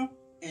powerful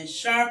and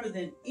sharper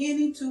than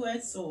any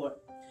two-edged sword,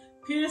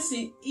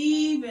 piercing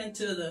even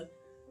to the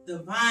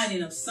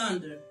dividing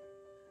asunder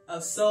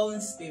of soul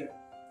and spirit,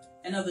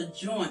 and of the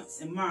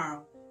joints and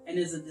marrow, and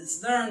is a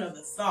discerner of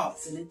the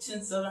thoughts and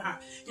intents of the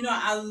heart.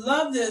 I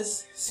love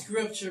this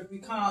scripture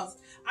because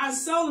our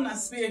soul and our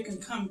spirit can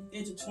come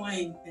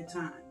intertwined at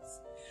times.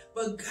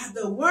 But God,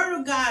 the word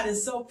of God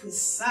is so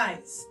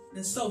precise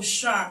and so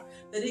sharp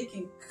that it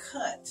can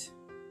cut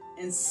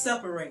and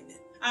separate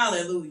it.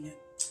 Hallelujah.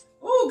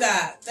 Oh,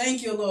 God.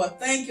 Thank you, Lord.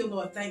 Thank you,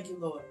 Lord. Thank you,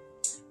 Lord.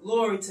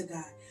 Glory to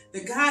God.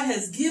 That God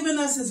has given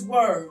us His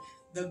word,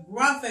 the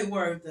graphe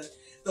word,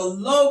 the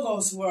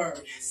Logos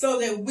word, so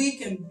that we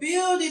can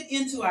build it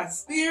into our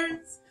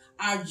spirits,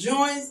 our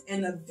joints,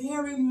 and the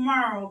very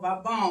marrow of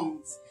our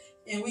bones.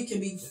 And we can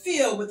be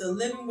filled with the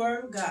living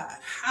word of God.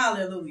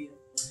 Hallelujah.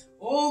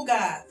 Oh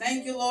God,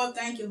 thank you, Lord.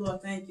 Thank you,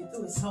 Lord. Thank you.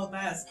 Through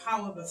by his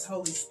power of his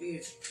Holy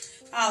Spirit.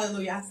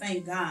 Hallelujah. I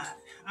thank God.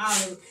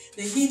 Hallelujah.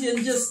 That he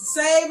didn't just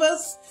save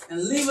us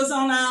and leave us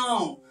on our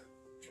own.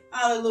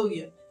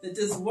 Hallelujah. That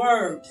this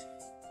word,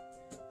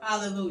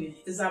 hallelujah,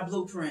 is our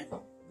blueprint.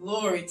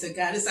 Glory to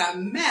God. It's our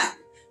map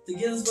to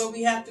get us where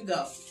we have to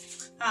go.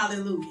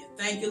 Hallelujah.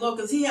 Thank you, Lord,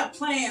 because he has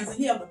plans and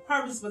he has a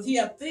purpose, but he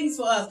has things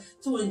for us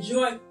to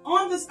enjoy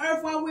on this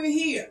earth while we're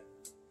here.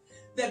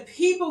 That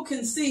people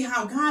can see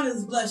how God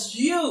has blessed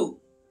you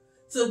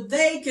so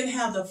they can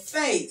have the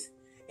faith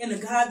in the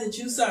God that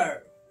you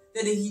serve.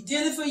 That if he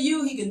did it for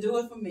you, he can do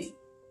it for me.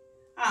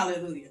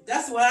 Hallelujah.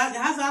 That's what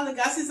I look.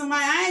 I see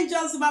somebody, I ain't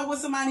jealous about what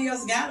somebody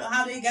else got or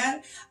how they got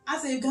it. I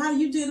say, God,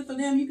 you did it for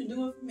them, you can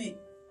do it for me.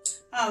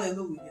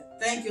 Hallelujah.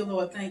 Thank you,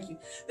 Lord. Thank you.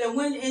 That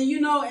when, and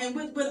you know, and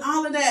with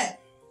all of that,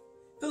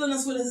 filling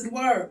us with his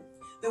word,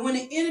 that when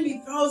the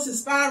enemy throws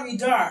his fiery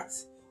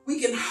darts, we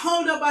can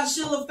hold up our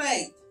shield of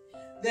faith.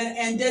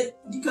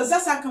 Because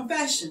that's our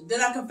confession,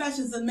 that our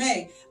confessions are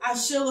made, our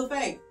shield of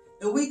faith.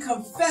 That we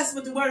confess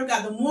with the word of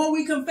God. The more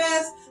we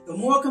confess, the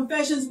more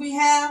confessions we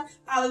have.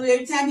 Hallelujah.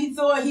 Every time he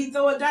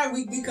throw a dart,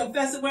 we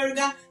confess the word of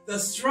God. The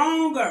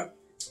stronger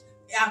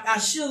our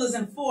shield is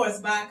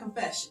enforced by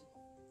confession.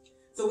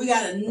 So we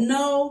got to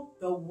know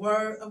the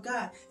word of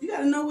God. You got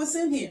to know what's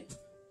in here.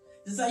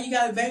 Just like you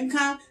got a bank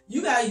account,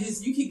 you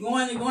keep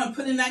going and going,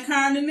 putting that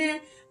card in there.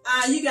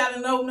 You got to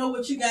know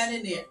what you got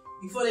in there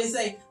before they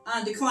say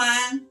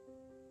decline.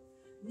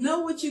 Know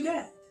what you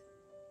got.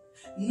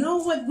 Know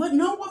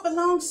what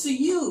belongs to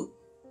you.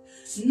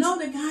 Know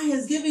that God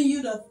has given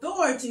you the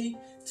authority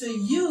to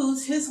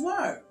use his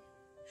word.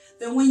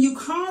 That when you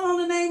call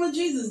on the name of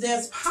Jesus,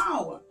 there's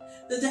power.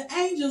 That the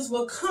angels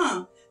will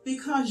come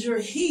because you're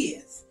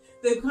his.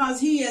 Because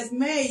he has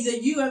made,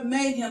 that you have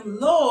made him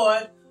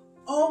Lord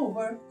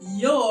over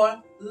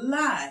your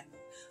life.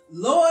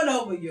 Lord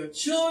over your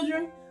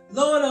children.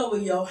 Lord over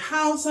your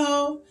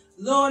household.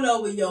 Lord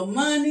over your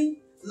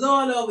money.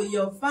 Lord over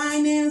your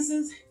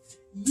finances.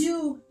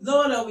 You,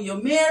 Lord over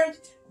your marriage.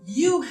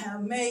 You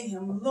have made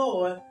him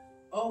Lord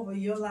over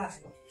your life.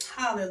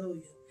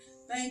 Hallelujah.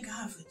 Thank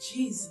God for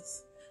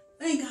Jesus.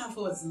 Thank God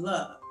for his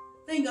love.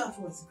 Thank God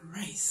for his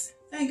grace.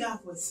 Thank God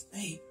for his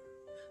favor.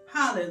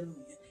 Hallelujah.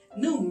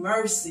 New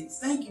mercies.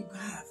 Thank you,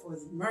 God, for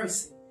his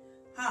mercy.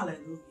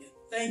 Hallelujah.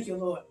 Thank you,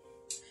 Lord.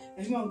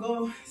 And we're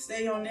going to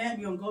stay on that.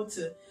 We're going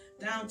to go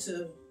down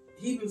to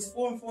Hebrews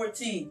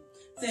 4:14.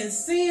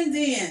 Says, seeing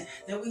then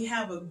that we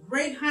have a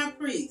great high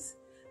priest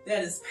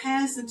that is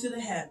passed into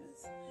the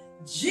heavens,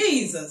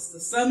 Jesus, the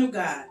Son of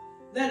God,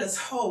 let us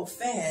hold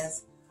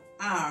fast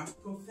our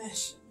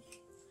profession.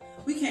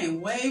 We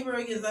can't waver,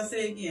 as I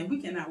say again, we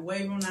cannot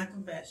waver on our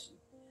confession.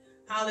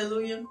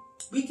 Hallelujah.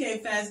 We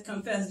can't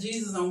confess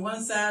Jesus on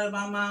one side of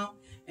our mouth,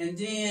 and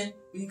then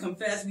we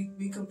confess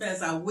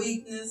our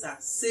weakness, our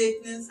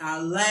sickness,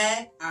 our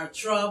lack, our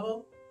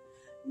trouble.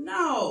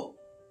 No.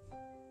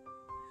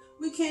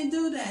 We can't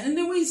do that. And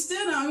then we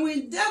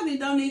definitely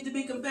don't need to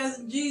be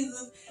confessing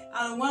Jesus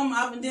out of one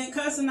mouth and then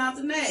cursing out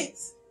the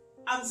next.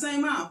 Out the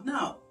same mouth.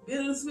 No.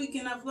 Bitter and sweet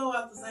cannot flow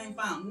out the same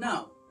fountain.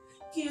 No.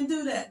 Can't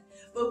do that.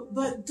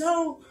 But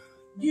don't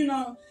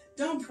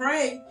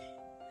pray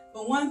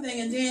for one thing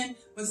and then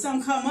when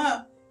something come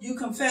up, you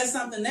confess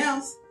something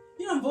else.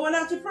 You don't void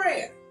out your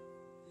prayer.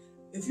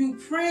 If you're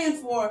praying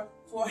for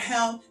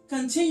health,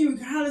 continue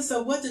regardless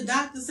of what the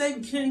doctor say,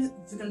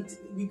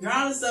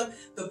 regardless of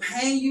the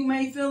pain you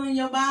may feel in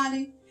your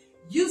body.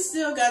 You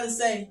still got to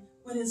say,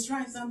 with his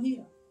stripes I'm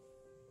healed.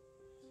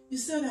 You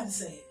still got to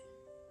say it.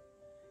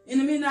 In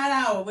the midnight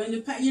hour, when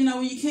you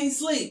can't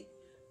sleep,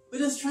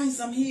 with his stripes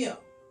I'm healed.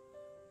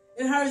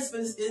 It hurts,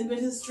 but with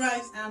his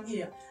stripes I'm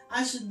healed.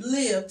 I should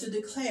live to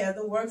declare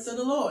the works of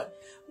the Lord.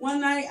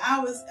 One night I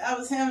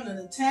was having an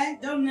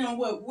attack. Don't know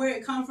where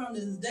it come from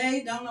this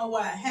day. Don't know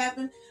why it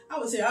happened. I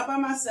was here all by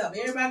myself.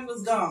 Everybody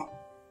was gone.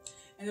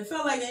 And it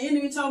felt like the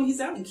enemy told me, he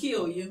said, I'm going to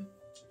kill you.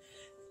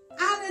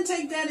 I didn't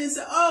take that and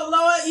say, oh,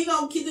 Lord,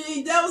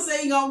 the devil said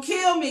he's going to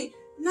kill me.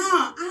 No,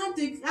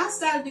 I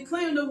started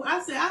declaring,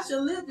 I said, I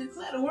shall live to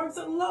declare the works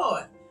of the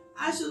Lord.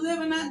 I shall live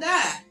and not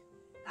die.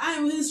 I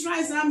am his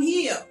stripes and I'm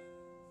healed.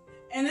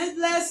 And it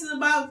lasted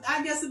about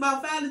 5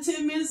 to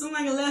 10 minutes.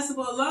 Something like it lasted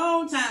for a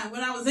long time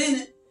when I was in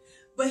it.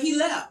 But he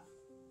left.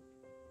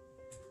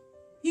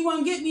 He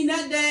won't get me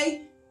that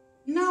day.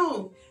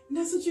 No. And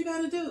that's what you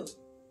got to do.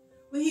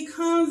 When he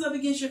comes up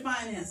against your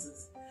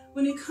finances,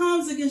 when he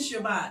comes against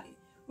your body,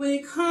 when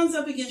he comes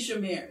up against your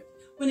marriage,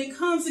 when he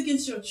comes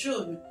against your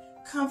children,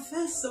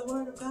 confess the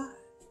word of God.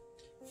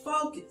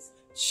 Focus.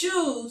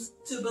 Choose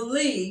to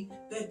believe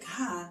that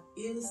God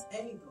is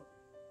able.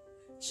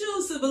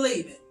 Choose to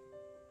believe it.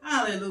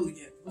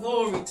 Hallelujah.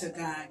 Glory to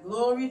God.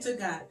 Glory to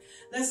God.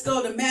 Let's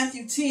go to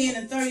Matthew 10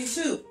 and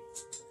 32.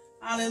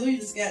 Hallelujah.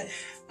 Just got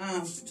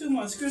 2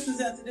 more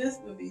scriptures after this.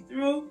 We'll be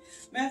through.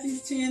 Matthew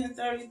 10 and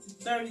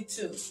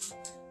 32.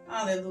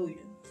 Hallelujah.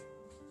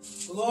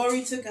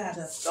 Glory to God.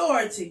 The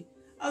authority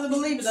of the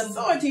believer's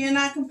authority in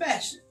our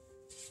confession.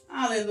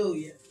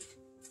 Hallelujah.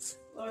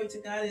 Glory to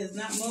God. It is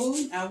not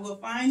moved. I will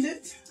find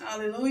it.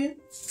 Hallelujah.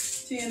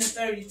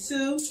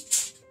 10:32.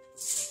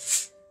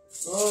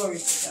 Glory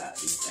to God.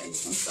 These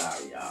pages. I'm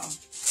sorry, y'all.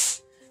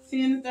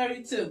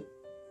 10:32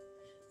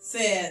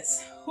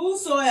 says,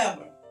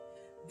 whosoever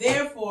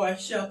therefore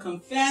shall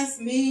confess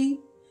me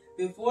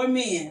before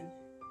men,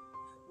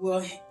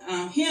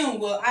 him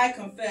will I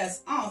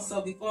confess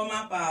also before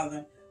my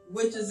Father,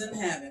 which is in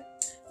heaven.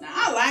 Now,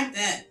 I like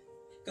that.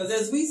 Because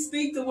as we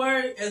speak the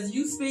word, as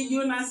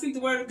you and I speak the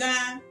word of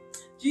God,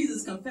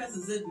 Jesus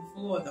confesses it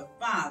before the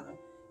Father.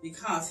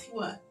 Because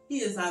what? He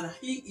is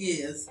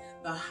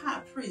the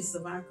high priest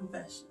of our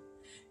confession.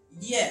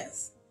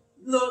 Yes.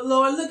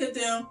 Lord, look at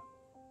them.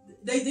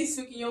 They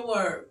speaking your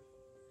word.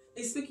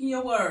 They speaking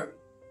your word.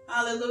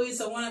 Hallelujah.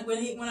 So when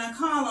I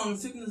call on him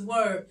speaking his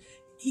word,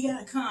 he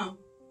got to come.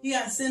 He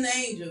got to send the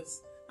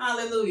angels.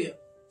 Hallelujah.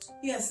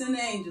 He got to send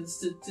the angels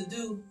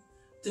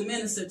to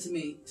minister to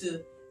me,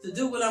 to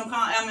do what I'm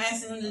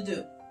asking him to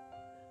do.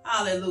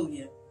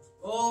 Hallelujah.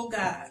 Oh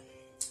God.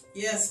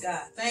 Yes,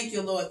 God. Thank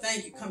you, Lord.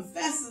 Thank you.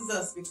 Confesses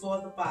us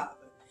before the Father.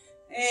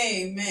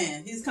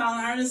 Amen. He's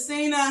calling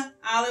Ernestina.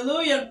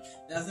 Hallelujah.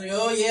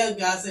 Oh yeah,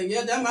 God said,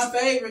 yeah, that's my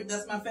favorite.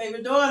 That's my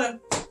favorite daughter.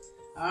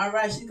 All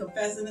right, she's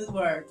confessing his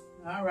word.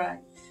 All right.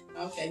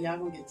 Okay, y'all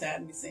gonna get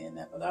tired of me saying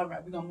that, but all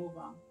right, we're gonna move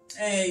on.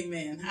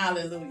 Amen.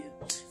 Hallelujah.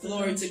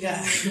 Glory to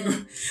God.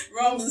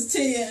 Romans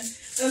 10.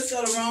 Let's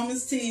go to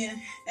Romans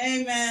 10.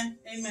 Amen.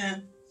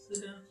 Amen.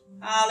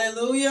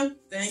 Hallelujah.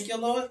 Thank you,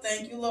 Lord.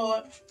 Thank you,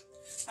 Lord.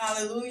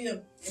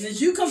 Hallelujah. And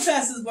as you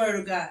confess his word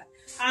of God,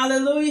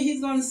 hallelujah,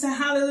 he's going to say,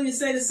 hallelujah,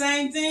 say the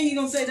same thing. He's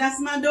going to say, that's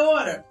my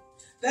daughter.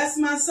 That's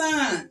my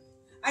son.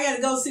 I got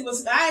to go see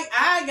what's,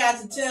 I got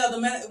to tell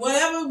them,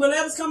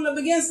 whatever's coming up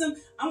against them,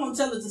 I'm going to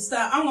tell it to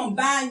stop. I'm going to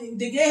bind,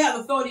 they have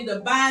authority to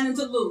bind and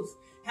to loose.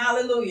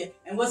 Hallelujah.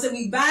 And what's it?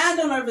 We bind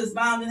on earth is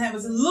bound in heaven.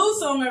 It's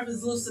loose on earth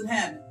is loose in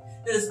heaven.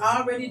 It is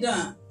already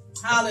done.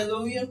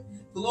 Hallelujah.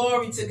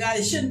 Glory to God.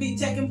 It shouldn't be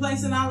taking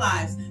place in our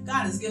lives.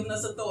 God has given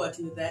us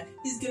authority to that.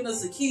 He's given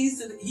us the keys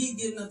to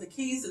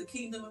the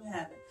kingdom of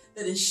heaven.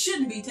 That it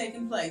shouldn't be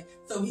taking place.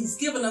 So he's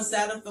given us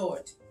that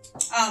authority.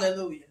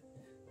 Hallelujah.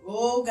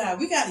 Oh God,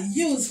 we got to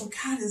use what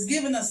God has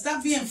given us.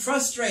 Stop being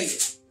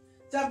frustrated.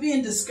 Stop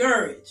being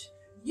discouraged.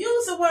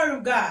 Use the word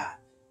of God.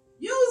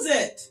 Use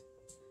it.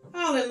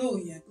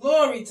 Hallelujah.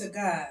 Glory to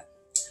God.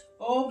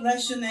 Oh,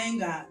 bless your name,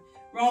 God.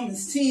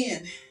 Romans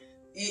 10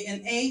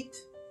 and 8.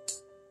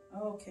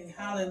 Okay,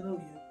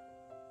 hallelujah.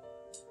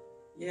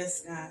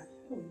 Yes, God.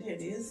 Oh, there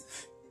it is.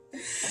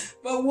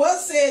 But what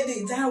said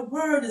thee? Thy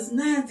word is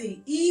nigh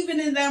thee, even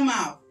in thy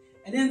mouth,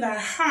 and in thy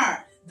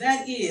heart.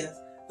 That is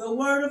the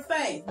word of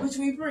faith, which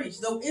we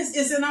preach. Though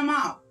it's in our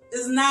mouth.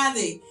 It's nigh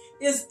thee.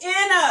 It's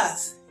in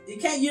us. You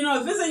can't,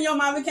 if it's in your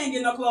mouth, it can't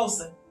get no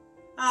closer.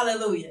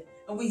 Hallelujah.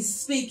 And we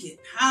speak it.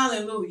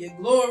 Hallelujah.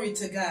 Glory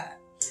to God.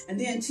 And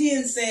then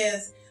 10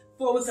 says,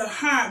 for with the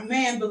heart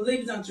man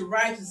believes unto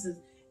righteousness,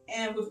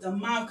 and with the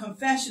mouth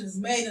confession is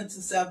made unto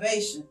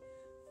salvation.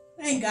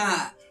 Thank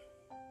God.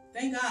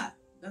 Thank God.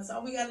 That's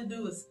all we got to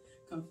do is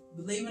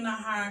believe in our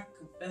heart,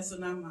 confess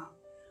with our mouth.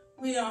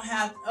 We don't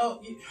have, I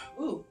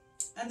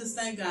just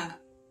thank God.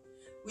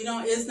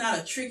 It's not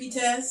a tricky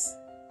test.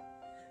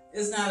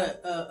 It's not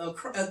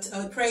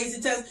a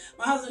crazy test.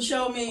 My husband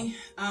showed me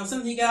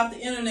something he got off the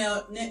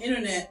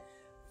internet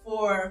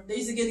they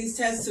used to get these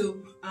tests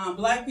to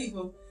black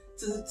people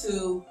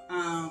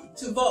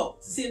to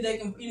vote, to see if they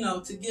can,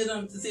 to get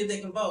them to see if they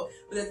can vote.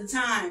 But at the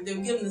time, they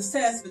were giving this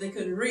test, but they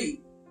couldn't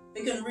read.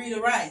 They couldn't read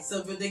or write,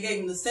 but they gave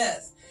them this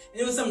test.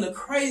 And it was some of the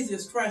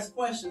craziest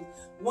questions.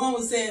 One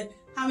was saying,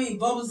 how many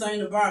bubbles are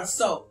in a bar of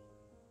soap?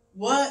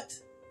 What?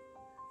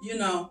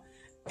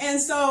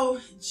 And so,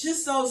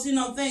 just those,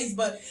 things.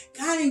 But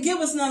God didn't give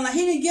us nothing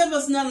He didn't give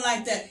us nothing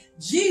like that.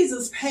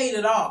 Jesus paid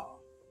it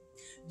all.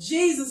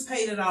 Jesus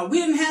paid it all. We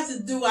didn't have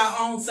to do our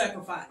own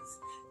sacrifice.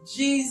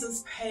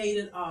 Jesus paid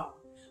it all.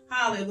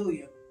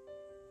 Hallelujah.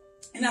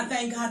 And I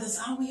thank God that's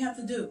all we have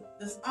to do.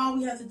 That's all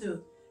we have to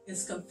do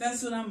is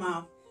confess with our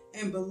mouth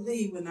and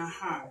believe in our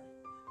heart.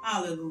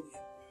 Hallelujah.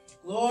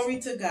 Glory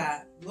to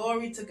God.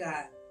 Glory to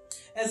God.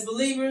 As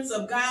believers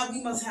of God,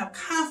 we must have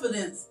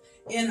confidence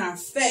in our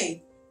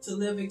faith to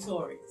live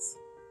victorious.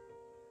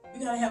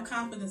 We got to have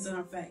confidence in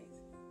our faith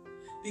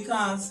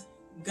because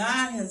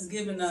God has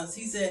given us,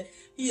 He said,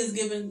 He has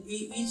given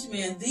each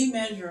man the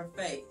measure of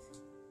faith.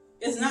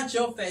 It's not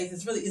your faith,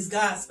 it's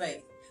God's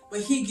faith.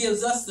 But He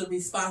gives us the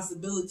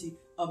responsibility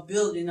of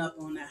building up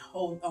on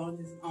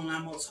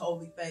our most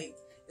holy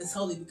faith. It's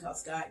holy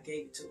because God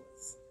gave it to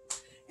us.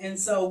 And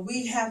so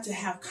we have to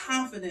have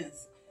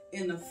confidence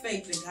in the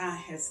faith that God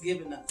has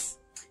given us.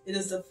 It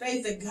is the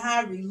faith that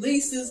God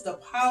releases the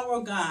power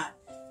of God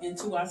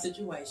into our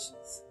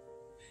situations,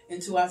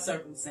 into our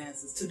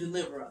circumstances, to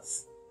deliver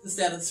us, to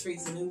set us free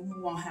so that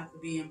we won't have to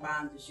be in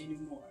bondage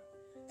anymore.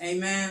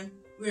 Amen.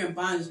 We're in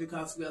bondage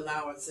because we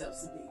allow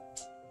ourselves to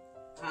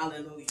be.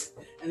 Hallelujah.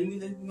 And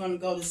we're going to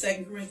go to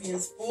 2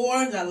 Corinthians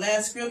 4, the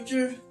last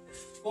scripture,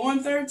 4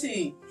 and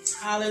 13.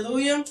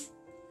 Hallelujah.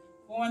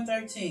 4 and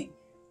 13.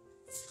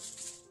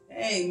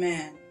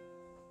 Amen.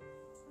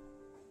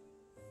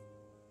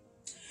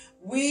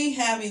 We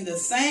having the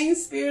same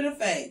spirit of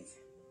faith,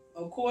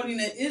 according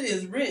to it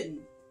is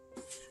written,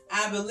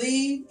 I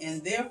believe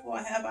and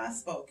therefore have I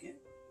spoken.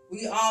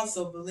 We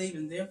also believe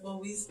and therefore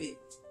we speak.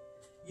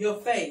 Your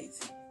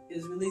faith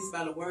is released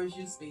by the words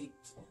you speak.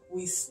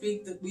 We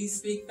speak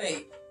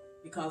faith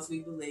because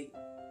we believe.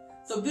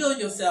 So build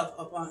yourself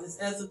upon this.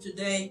 As of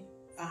today,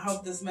 I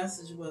hope this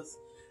message was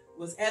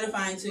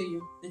edifying to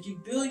you, that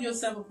you build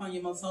yourself upon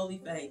your most holy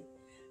faith.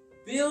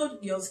 Build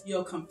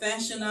your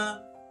confession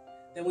up,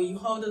 that when you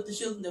hold up the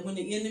shield, that when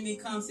the enemy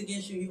comes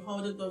against you, you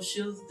hold up those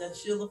shields, that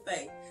shield of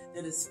faith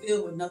that is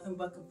filled with nothing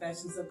but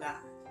confessions of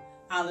God.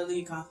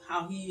 Hallelujah.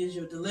 How he is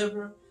your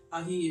deliverer,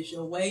 how he is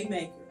your way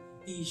maker,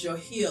 he's your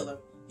healer,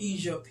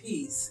 he's your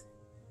peace,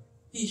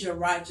 he's your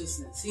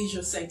righteousness, he's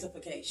your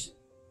sanctification.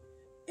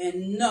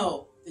 And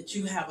know that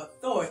you have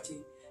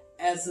authority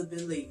as a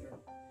believer.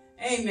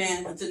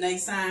 Amen. Until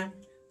next time,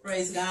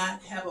 praise God.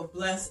 Have a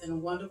blessed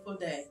and wonderful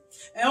day.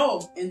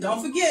 And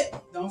don't forget,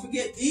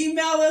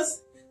 email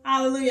us,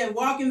 hallelujah, at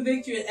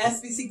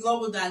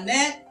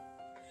walkinvictory@sbcglobal.net.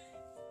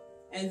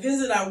 And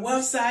visit our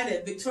website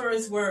at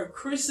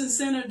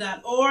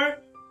victoriouswordchristiancenter.org.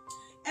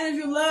 And if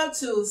you love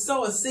to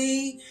sow a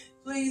seed,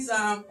 please,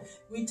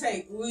 we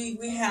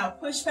have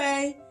push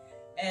pay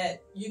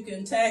you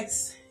can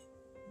text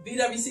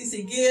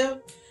BWCC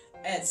Give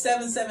at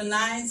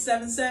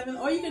 77977,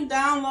 or you can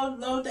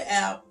download the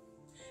app.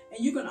 And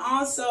you can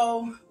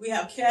also, we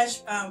have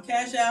cash out,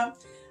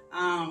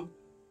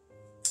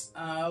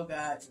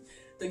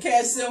 the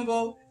cash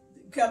symbol,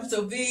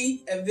 capital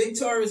V at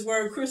Victorious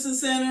Word Christian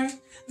Center.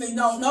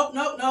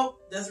 Nope,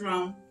 that's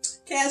wrong.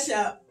 Cash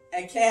out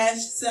at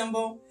cash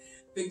symbol,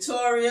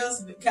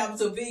 Victorious,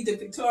 capital V to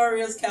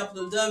Victorious,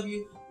 capital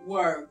W,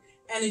 Word.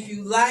 And if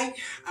you like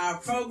our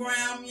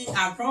programming,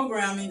 our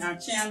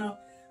channel,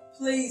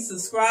 please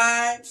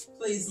subscribe,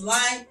 please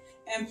like,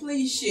 and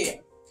please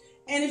share.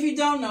 And if you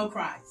don't know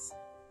Christ,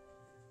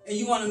 and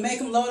you want to make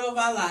him Lord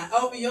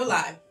over your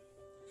life,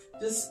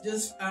 just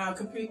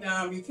repeat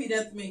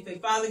after me. Say,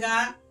 Father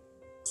God,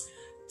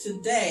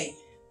 today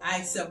I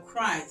accept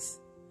Christ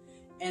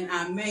and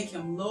I make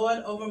him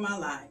Lord over my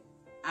life.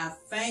 I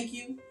thank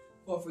you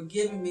for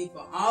forgiving me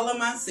for all of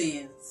my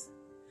sins.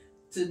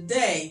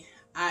 Today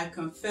I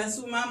confess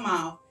with my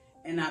mouth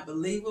and I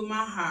believe with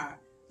my heart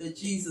that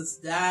Jesus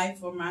died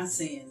for my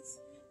sins.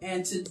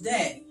 And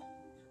today,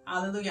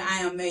 hallelujah, I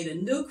am made a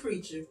new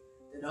creature,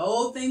 that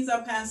old things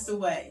are passed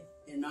away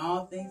and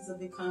all things have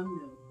become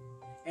new.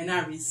 And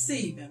I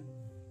receive him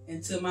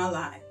into my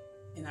life,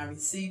 and I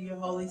receive your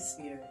Holy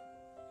Spirit.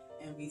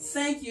 And we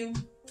thank you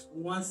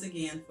once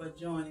again for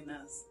joining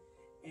us.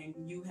 And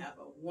you have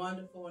a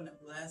wonderful and a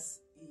blessed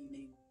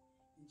evening.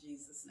 In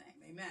Jesus'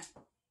 name, amen.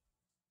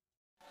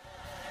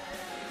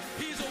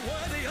 He's a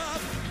worthy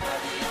of.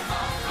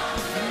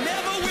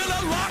 Never will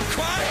a rock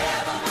cry.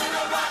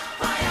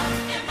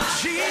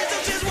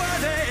 Jesus is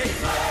worthy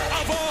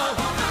of all.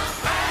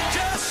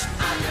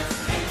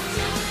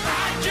 I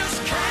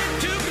just came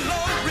to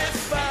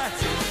glorify.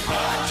 I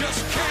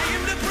just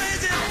came to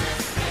praise him.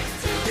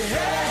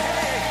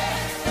 Hey,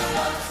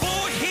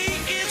 for he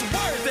is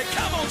worthy.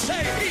 Come on,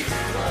 say he.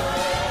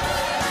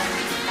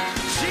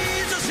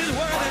 Jesus is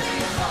worthy.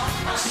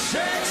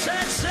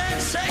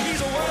 Say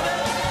he's worthy.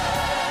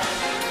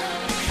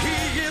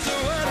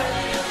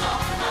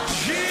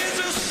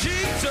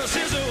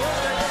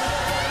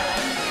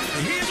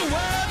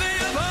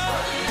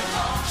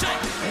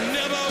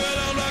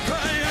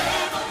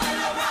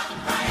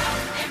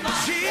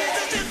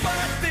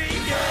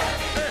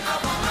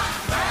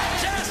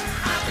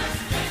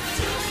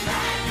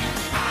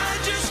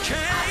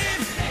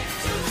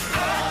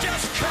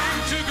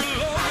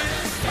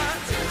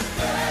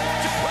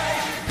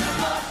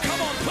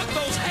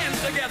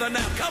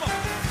 Now, come on.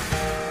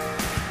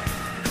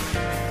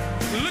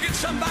 Look at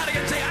somebody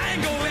and say,